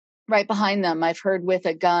is right behind them. I've heard with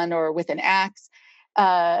a gun or with an axe.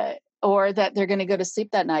 or that they're going to go to sleep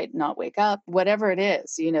that night and not wake up, whatever it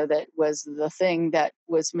is, that was the thing that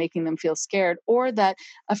was making them feel scared, or that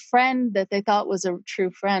a friend that they thought was a true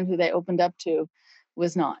friend who they opened up to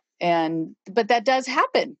was not. But that does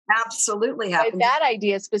happen. Absolutely Right? happens. That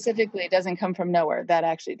idea specifically doesn't come from nowhere. That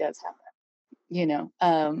actually does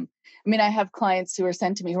happen. I have clients who are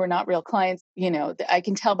sent to me who are not real clients. I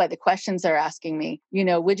can tell by the questions they're asking me,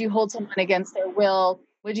 would you hold someone against their will?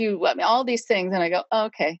 Would you, all these things. And I go, oh,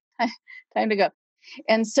 okay, time to go.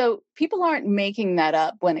 And so people aren't making that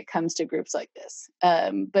up when it comes to groups like this.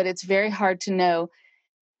 But it's very hard to know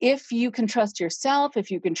if you can trust yourself, if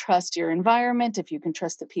you can trust your environment, if you can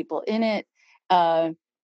trust the people in it.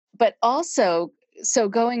 But also, so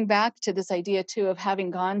going back to this idea too of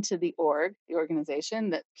having gone to the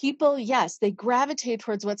organization, that people, yes, they gravitate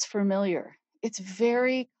towards what's familiar. It's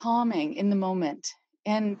very calming in the moment.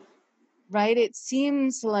 And right, it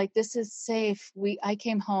seems like this is safe. I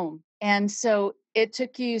came home. And so it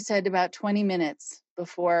took you said about 20 minutes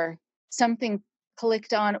before something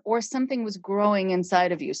clicked on or something was growing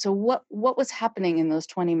inside of you. So what was happening in those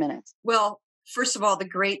 20 minutes? Well, first of all, the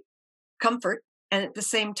great comfort. And at the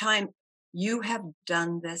same time, you have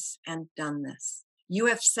done this and done this. You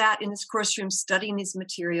have sat in this course room studying these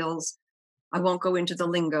materials. I won't go into the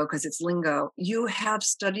lingo because it's lingo. You have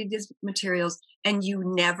studied these materials and you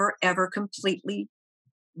never, ever completely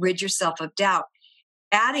rid yourself of doubt.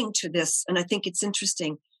 Adding to this, and I think it's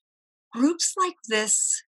interesting, groups like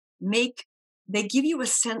this they give you a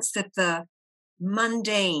sense that the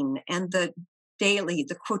mundane and the daily,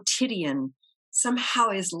 the quotidian somehow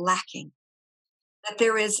is lacking, that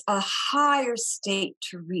there is a higher state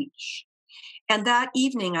to reach. And that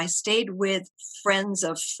evening, I stayed with friends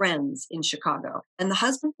of friends in Chicago. And the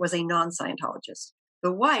husband was a non-Scientologist.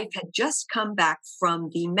 The wife had just come back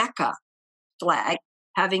from the Mecca flag,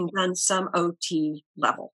 having done some OT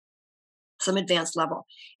level, some advanced level.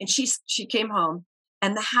 And she came home,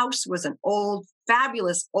 and the house was an old,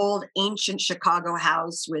 fabulous, old, ancient Chicago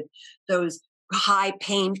house with those high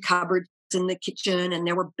paned cupboards in the kitchen, and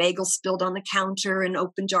there were bagels spilled on the counter and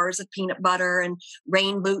open jars of peanut butter and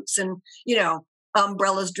rain boots and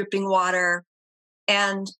umbrellas dripping water.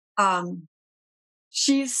 And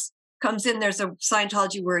she's comes in, there's a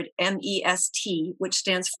Scientology word, MEST, which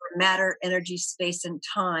stands for matter, energy, space, and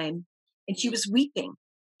time. And she was weeping.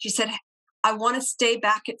 She said, I want to stay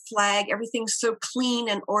back at Flag. Everything's so clean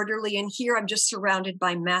and orderly, and here I'm just surrounded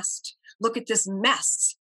by mess. Look at this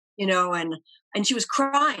mess, and she was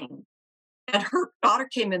crying. And her daughter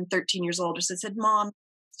came in, 13 years old, and said, Mom,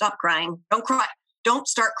 stop crying. Don't cry. Don't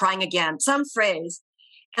start crying again. Some phrase.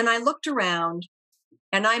 And I looked around,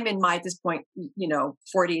 and I'm in my, at this point,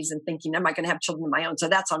 40s and thinking, am I going to have children of my own? So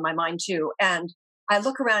that's on my mind too. And I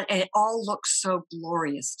look around and it all looks so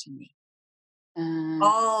glorious to me.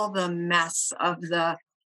 All the mess of the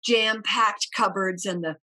jam-packed cupboards and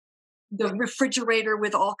the refrigerator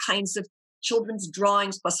with all kinds of children's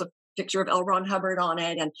drawings, plus a picture of L. Ron Hubbard on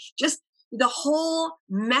it. And just the whole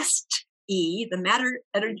the matter,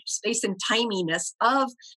 energy, space, and timiness of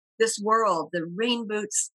this world, the rain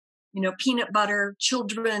boots, peanut butter,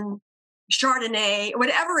 children, Chardonnay,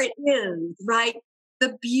 whatever it is, right?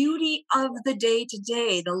 The beauty of the day to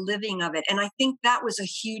day, the living of it. And I think that was a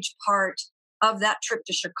huge part of that trip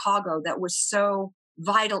to Chicago that was so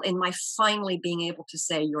vital in my finally being able to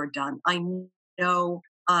say, you're done. I know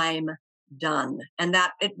I'm done. And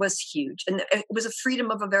that it was huge. And it was a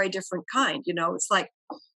freedom of a very different kind. It's like,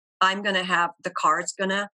 I'm going to have the card's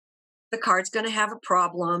going to have a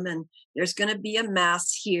problem, and there's going to be a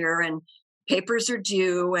mess here, and papers are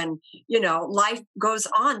due, and life goes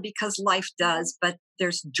on because life does, but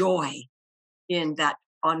there's joy in that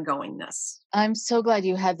ongoingness. I'm so glad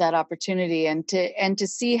you had that opportunity, and to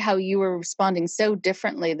see how you were responding so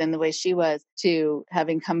differently than the way she was to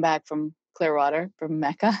having come back from Clearwater, from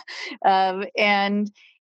Mecca,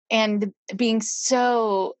 and being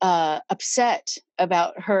so upset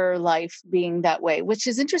about her life being that way, which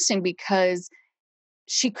is interesting because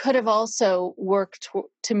she could have also worked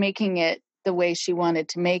to making it the way she wanted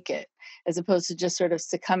to make it, as opposed to just sort of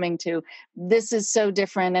succumbing to, this is so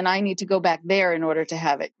different and I need to go back there in order to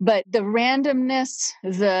have it. But the randomness,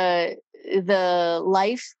 the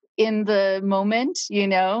life in the moment,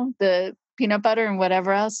 the peanut butter and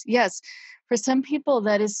whatever else. Yes. For some people,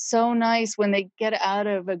 that is so nice when they get out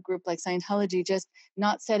of a group like Scientology, just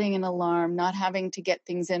not setting an alarm, not having to get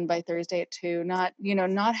things in by Thursday at 2, not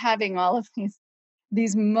having all of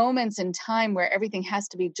these moments in time where everything has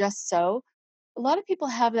to be just so. A lot of people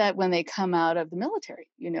have that when they come out of the military.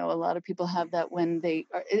 A lot of people have that when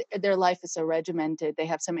their life is so regimented. They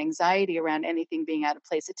have some anxiety around anything being out of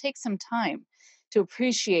place. It takes some time to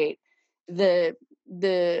appreciate the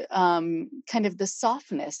kind of the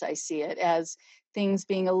softness. I see it as things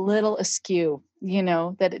being a little askew,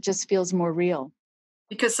 that it just feels more real.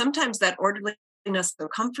 Because sometimes that orderliness is so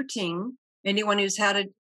comforting. Anyone who's had a,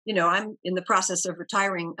 I'm in the process of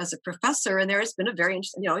retiring as a professor, and there has been a very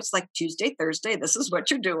interesting, it's like Tuesday, Thursday, this is what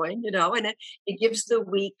you're doing, and it gives the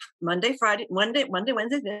week Monday, Friday, Monday,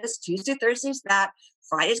 Wednesday, this, Tuesday, Thursday's that,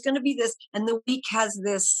 Friday's going to be this, and the week has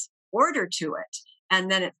this order to it. And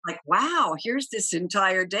then it's like, wow, here's this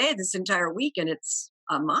entire day, this entire week, and it's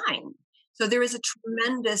mine. So there is a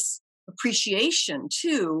tremendous appreciation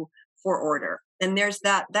too for order. And there's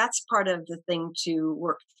that's part of the thing to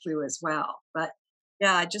work through as well. But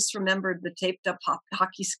yeah, I just remembered the taped up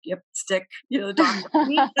hockey stick, the doctor,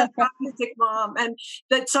 hockey stick mom. And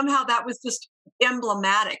that somehow that was just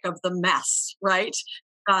emblematic of the mess, right?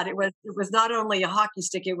 God, it was not only a hockey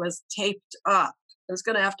stick, it was taped up. It was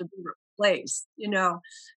going to have to be replaced,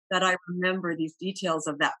 that I remember these details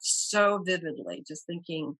of that so vividly, just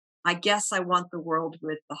thinking, I guess I want the world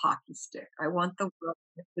with the hockey stick. I want the world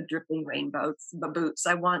with the dripping rainbows, the boots.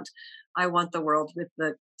 I want the world with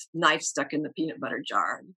the knife stuck in the peanut butter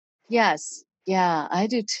jar. Yes. Yeah, I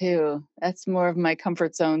do too. That's more of my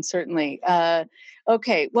comfort zone, certainly.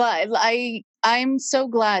 Okay. Well, I'm so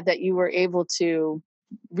glad that you were able to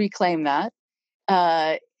reclaim that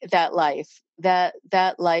life,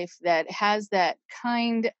 that life that has that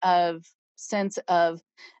kind of sense of,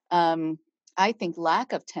 I think,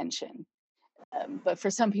 lack of tension. But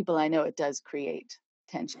for some people, I know it does create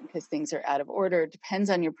tension because things are out of order. It depends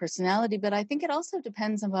on your personality, but I think it also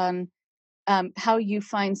depends upon how you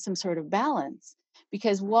find some sort of balance.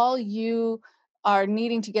 Because while you are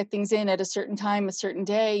needing to get things in at a certain time, a certain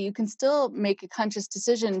day, you can still make a conscious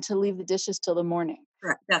decision to leave the dishes till the morning.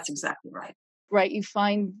 Correct. That's exactly right. Right. You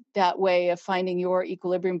find that way of finding your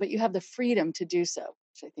equilibrium, but you have the freedom to do so,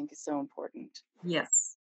 which I think is so important.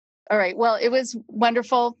 Yes. All right. Well, it was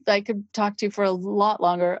wonderful. I could talk to you for a lot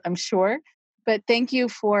longer, I'm sure. But thank you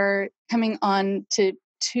for coming on to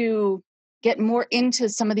get more into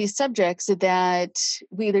some of these subjects that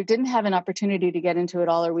we either didn't have an opportunity to get into at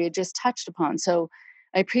all or we had just touched upon. So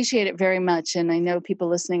I appreciate it very much. And I know people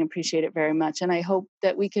listening appreciate it very much. And I hope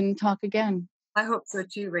that we can talk again. I hope so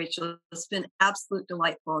too, Rachel. It's been absolutely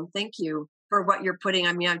delightful. And thank you for what you're putting.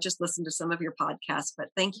 I mean, I've just listened to some of your podcasts, but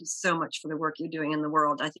thank you so much for the work you're doing in the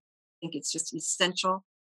world. I think it's just essential.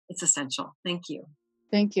 It's essential. Thank you.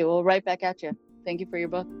 Thank you. We'll right back at you. Thank you for your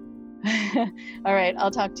book. All right.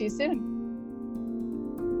 I'll talk to you soon.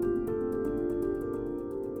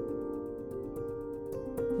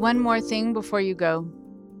 One more thing before you go.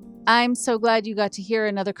 I'm so glad you got to hear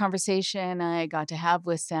another conversation I got to have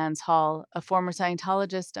with Sands Hall, a former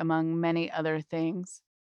Scientologist, among many other things,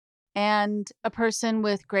 and a person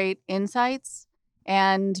with great insights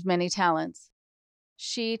and many talents.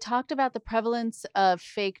 She talked about the prevalence of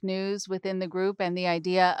fake news within the group and the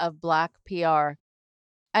idea of Black PR.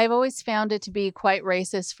 I've always found it to be quite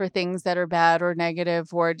racist for things that are bad or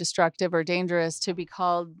negative or destructive or dangerous to be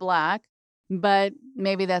called Black. But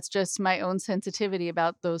maybe that's just my own sensitivity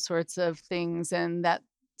about those sorts of things and that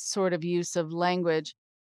sort of use of language.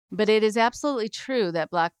 But it is absolutely true that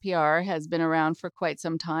Black PR has been around for quite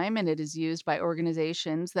some time, and it is used by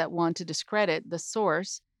organizations that want to discredit the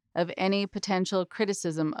source of any potential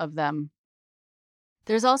criticism of them.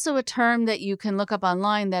 There's also a term that you can look up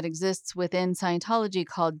online that exists within Scientology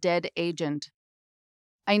called dead agent.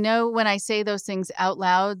 I know when I say those things out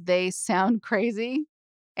loud, they sound crazy.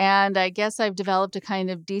 And I guess I've developed a kind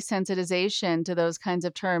of desensitization to those kinds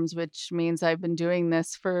of terms, which means I've been doing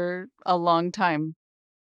this for a long time.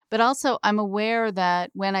 But also, I'm aware that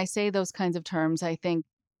when I say those kinds of terms, I think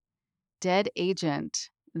dead agent,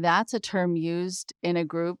 that's a term used in a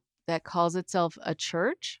group that calls itself a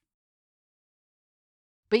church.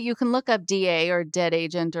 But you can look up DA or dead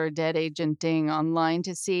agent or dead agenting online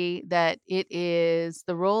to see that it is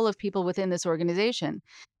the role of people within this organization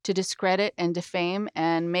to discredit and defame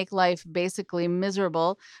and make life basically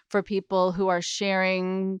miserable for people who are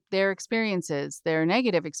sharing their experiences, their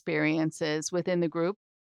negative experiences within the group,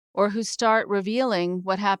 or who start revealing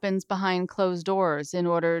what happens behind closed doors in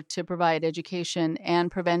order to provide education and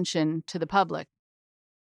prevention to the public.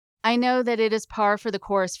 I know that it is par for the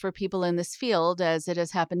course for people in this field, as it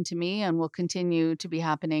has happened to me and will continue to be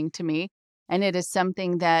happening to me. And it is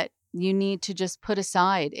something that you need to just put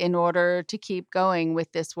aside in order to keep going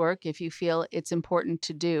with this work if you feel it's important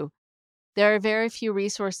to do. There are very few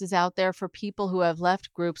resources out there for people who have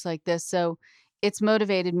left groups like this, so it's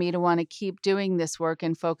motivated me to want to keep doing this work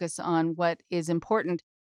and focus on what is important.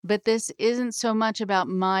 But this isn't so much about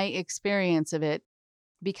my experience of it.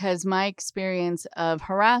 because my experience of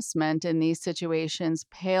harassment in these situations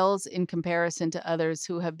pales in comparison to others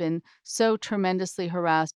who have been so tremendously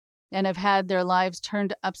harassed and have had their lives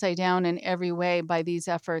turned upside down in every way by these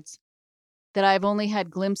efforts that I've only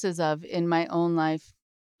had glimpses of in my own life.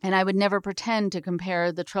 And I would never pretend to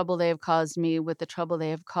compare the trouble they have caused me with the trouble they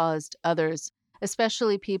have caused others,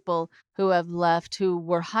 especially people who have left who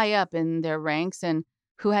were high up in their ranks and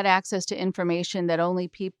who had access to information that only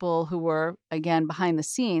people who were, again, behind the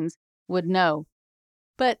scenes would know.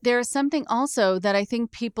 But there is something also that I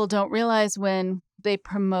think people don't realize when they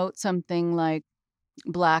promote something like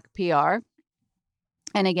Black PR.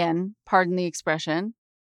 And again, pardon the expression,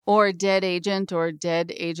 or dead agent or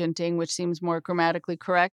dead agenting, which seems more grammatically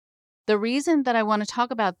correct. The reason that I want to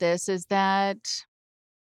talk about this is that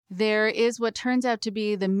there is what turns out to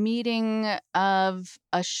be the meeting of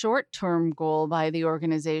a short-term goal by the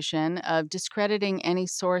organization of discrediting any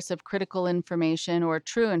source of critical information or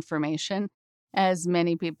true information, as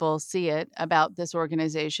many people see it about this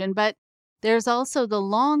organization. But there's also the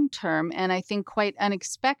long-term, and I think quite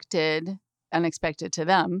unexpected to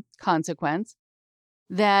them, consequence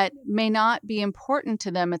that may not be important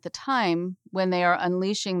to them at the time when they are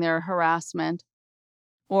unleashing their harassment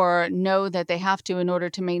or know that they have to in order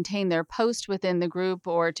to maintain their post within the group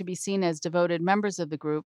or to be seen as devoted members of the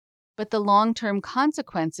group. But the long-term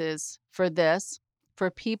consequences for this,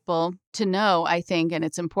 for people to know, I think, and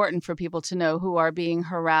it's important for people to know who are being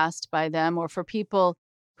harassed by them, or for people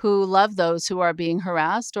who love those who are being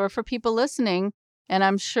harassed, or for people listening, and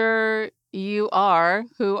I'm sure you are,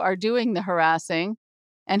 who are doing the harassing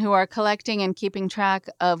and who are collecting and keeping track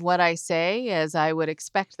of what I say, as I would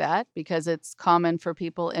expect that, because it's common for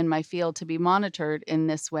people in my field to be monitored in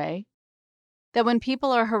this way, that when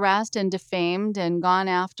people are harassed and defamed and gone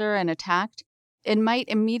after and attacked, it might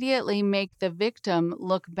immediately make the victim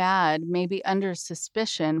look bad, maybe under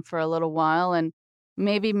suspicion for a little while, and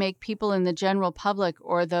maybe make people in the general public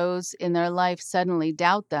or those in their life suddenly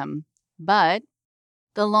doubt them. But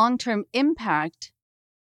the long-term impact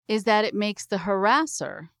is that it makes the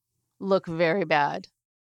harasser look very bad.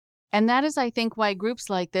 And that is, I think, why groups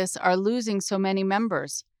like this are losing so many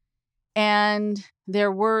members. And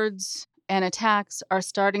their words and attacks are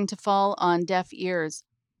starting to fall on deaf ears.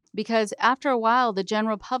 Because after a while, the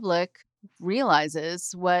general public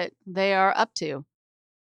realizes what they are up to.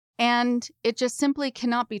 And it just simply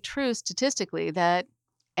cannot be true statistically that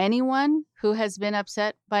anyone who has been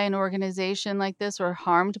upset by an organization like this or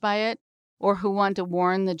harmed by it, or who want to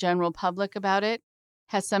warn the general public about it,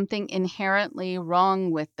 has something inherently wrong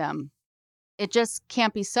with them. It just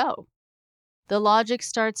can't be so. The logic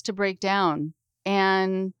starts to break down,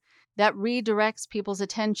 and that redirects people's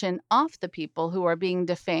attention off the people who are being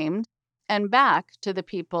defamed and back to the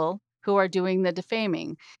people who are doing the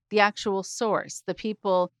defaming, the actual source, the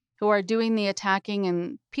people who are doing the attacking,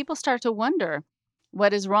 and people start to wonder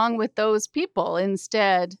what is wrong with those people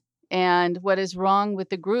instead, and what is wrong with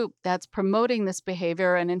the group that's promoting this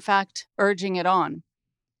behavior and, in fact, urging it on.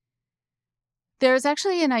 There's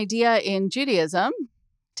actually an idea in Judaism,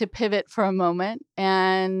 to pivot for a moment,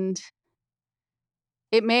 and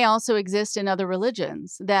it may also exist in other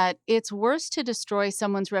religions, that it's worse to destroy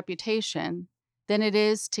someone's reputation than it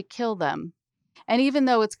is to kill them. And even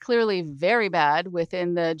though it's clearly very bad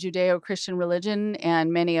within the Judeo-Christian religion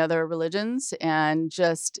and many other religions, and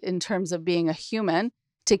just in terms of being a human,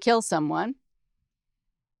 to kill someone,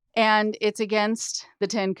 and it's against the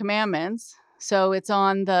 10 Commandments, so it's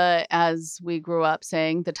on the, as we grew up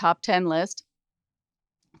saying, the top 10 list,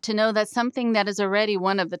 to know that something that is already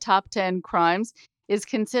one of the top 10 crimes is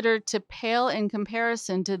considered to pale in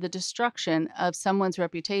comparison to the destruction of someone's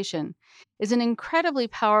reputation is an incredibly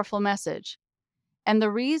powerful message. And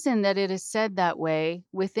the reason that it is said that way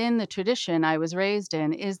within the tradition I was raised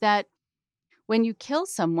in is that when you kill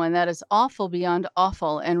someone, that is awful beyond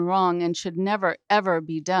awful and wrong and should never, ever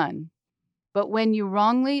be done. But when you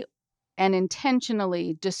wrongly and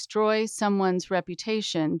intentionally destroy someone's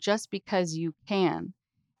reputation just because you can,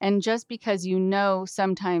 and just because you know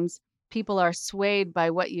sometimes people are swayed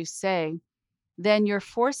by what you say, then you're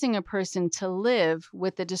forcing a person to live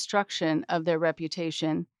with the destruction of their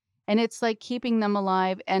reputation. And it's like keeping them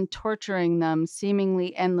alive and torturing them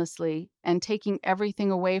seemingly endlessly and taking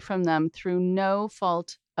everything away from them through no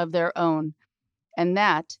fault of their own. And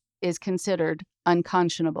that is considered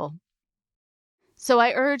unconscionable. So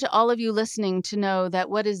I urge all of you listening to know that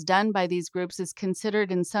what is done by these groups is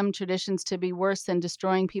considered in some traditions to be worse than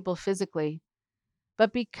destroying people physically.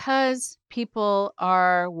 But because people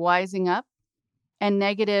are wising up and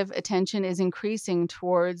negative attention is increasing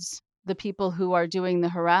towards the people who are doing the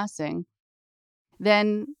harassing,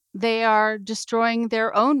 then they are destroying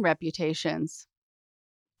their own reputations.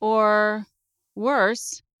 Or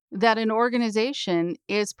worse, that an organization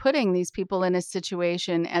is putting these people in a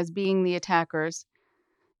situation as being the attackers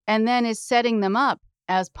and then is setting them up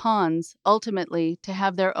as pawns, ultimately, to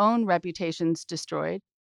have their own reputations destroyed.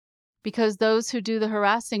 Because those who do the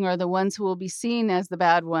harassing are the ones who will be seen as the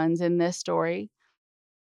bad ones in this story.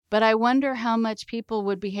 But I wonder how much people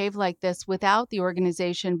would behave like this without the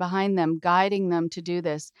organization behind them, guiding them to do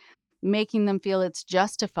this, making them feel it's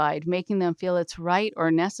justified, making them feel it's right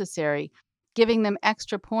or necessary, giving them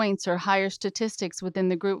extra points or higher statistics within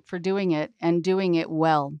the group for doing it and doing it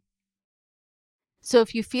well. So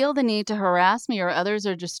if you feel the need to harass me or others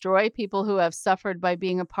or destroy people who have suffered by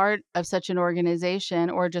being a part of such an organization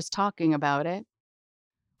or just talking about it,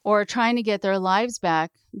 or trying to get their lives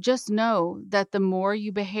back, just know that the more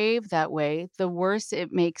you behave that way, the worse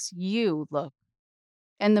it makes you look.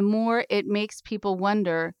 And the more it makes people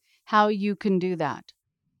wonder how you can do that.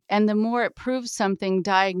 And the more it proves something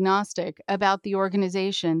diagnostic about the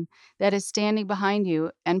organization that is standing behind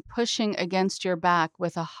you and pushing against your back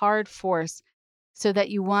with a hard force so that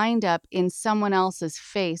you wind up in someone else's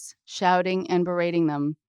face shouting and berating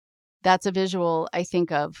them. That's a visual I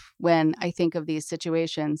think of when I think of these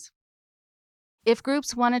situations. If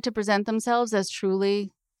groups wanted to present themselves as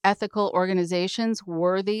truly ethical organizations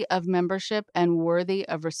worthy of membership and worthy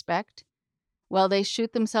of respect, well, they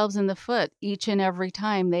shoot themselves in the foot each and every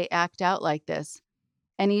time they act out like this,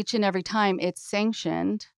 and each and every time it's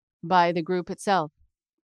sanctioned by the group itself.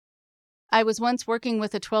 I was once working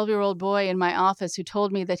with a 12-year-old boy in my office who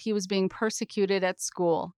told me that he was being persecuted at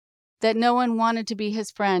school, that no one wanted to be his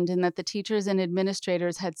friend, and that the teachers and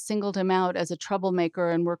administrators had singled him out as a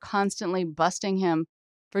troublemaker and were constantly busting him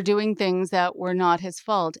for doing things that were not his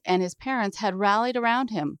fault, and his parents had rallied around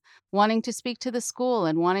him, wanting to speak to the school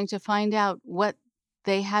and wanting to find out what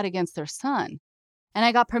they had against their son. And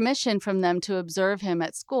I got permission from them to observe him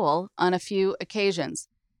at school on a few occasions.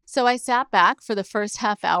 So I sat back for the first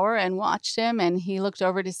half hour and watched him, and he looked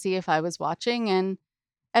over to see if I was watching, and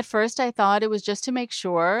at first I thought it was just to make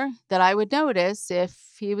sure that I would notice if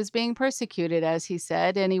he was being persecuted, as he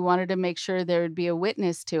said, and he wanted to make sure there would be a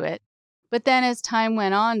witness to it. But then as time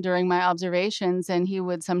went on during my observations, and he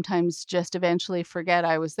would sometimes just eventually forget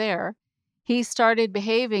I was there, he started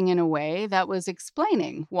behaving in a way that was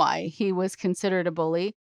explaining why he was considered a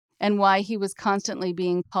bully and why he was constantly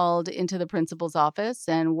being called into the principal's office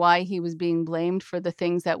and why he was being blamed for the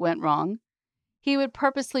things that went wrong. He would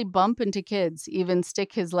purposely bump into kids, even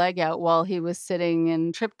stick his leg out while he was sitting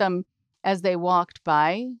and trip them as they walked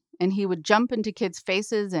by. And he would jump into kids'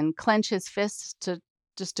 faces and clench his fists to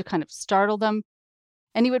kind of startle them.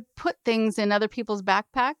 And he would put things in other people's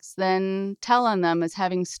backpacks, then tell on them as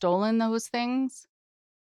having stolen those things.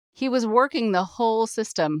 He was working the whole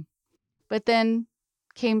system, but then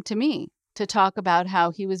came to me to talk about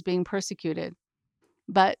how he was being persecuted.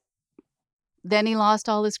 But then he lost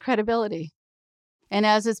all his credibility. And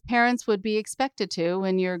as his parents would be expected to,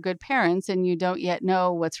 when you're good parents and you don't yet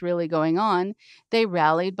know what's really going on, they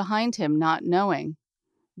rallied behind him, not knowing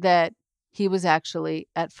that he was actually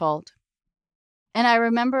at fault. And I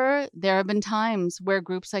remember there have been times where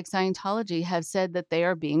groups like Scientology have said that they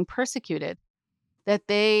are being persecuted, that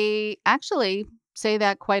they actually say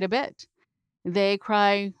that quite a bit. They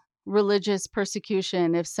cry religious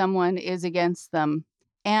persecution if someone is against them.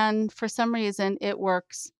 And for some reason, it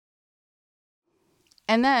works.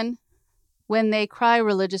 And then when they cry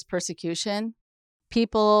religious persecution,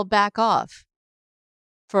 people back off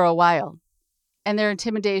for a while. And their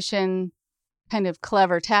intimidation, kind of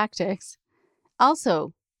clever tactics,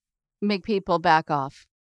 also make people back off.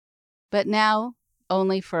 But now,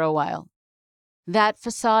 only for a while. That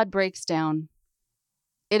facade breaks down.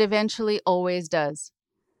 It eventually always does.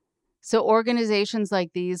 So organizations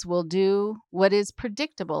like these will do what is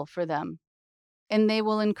predictable for them, and they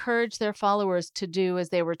will encourage their followers to do as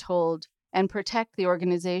they were told and protect the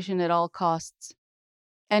organization at all costs.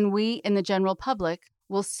 And we in the general public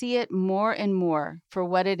will see it more and more for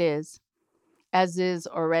what it is, as is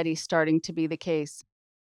already starting to be the case.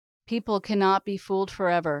 People cannot be fooled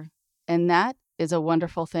forever, and that is a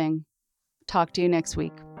wonderful thing. Talk to you next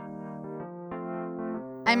week.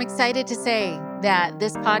 I'm excited to say that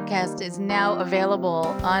this podcast is now available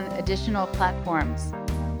on additional platforms.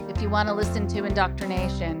 If you want to listen to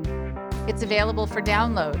Indoctrination, it's available for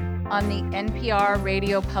download on the NPR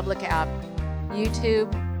Radio Public app,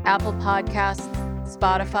 YouTube, Apple Podcasts,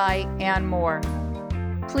 Spotify, and more.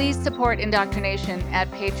 Please support Indoctrination at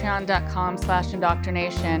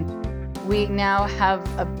patreon.com/indoctrination. We now have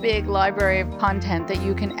a big library of content that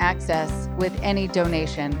you can access with any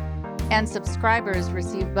donation. And subscribers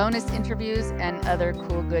receive bonus interviews and other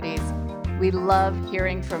cool goodies. We love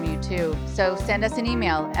hearing from you too. So send us an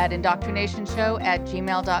email at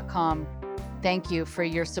indoctrinationshow@gmail.com. Thank you for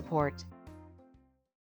your support.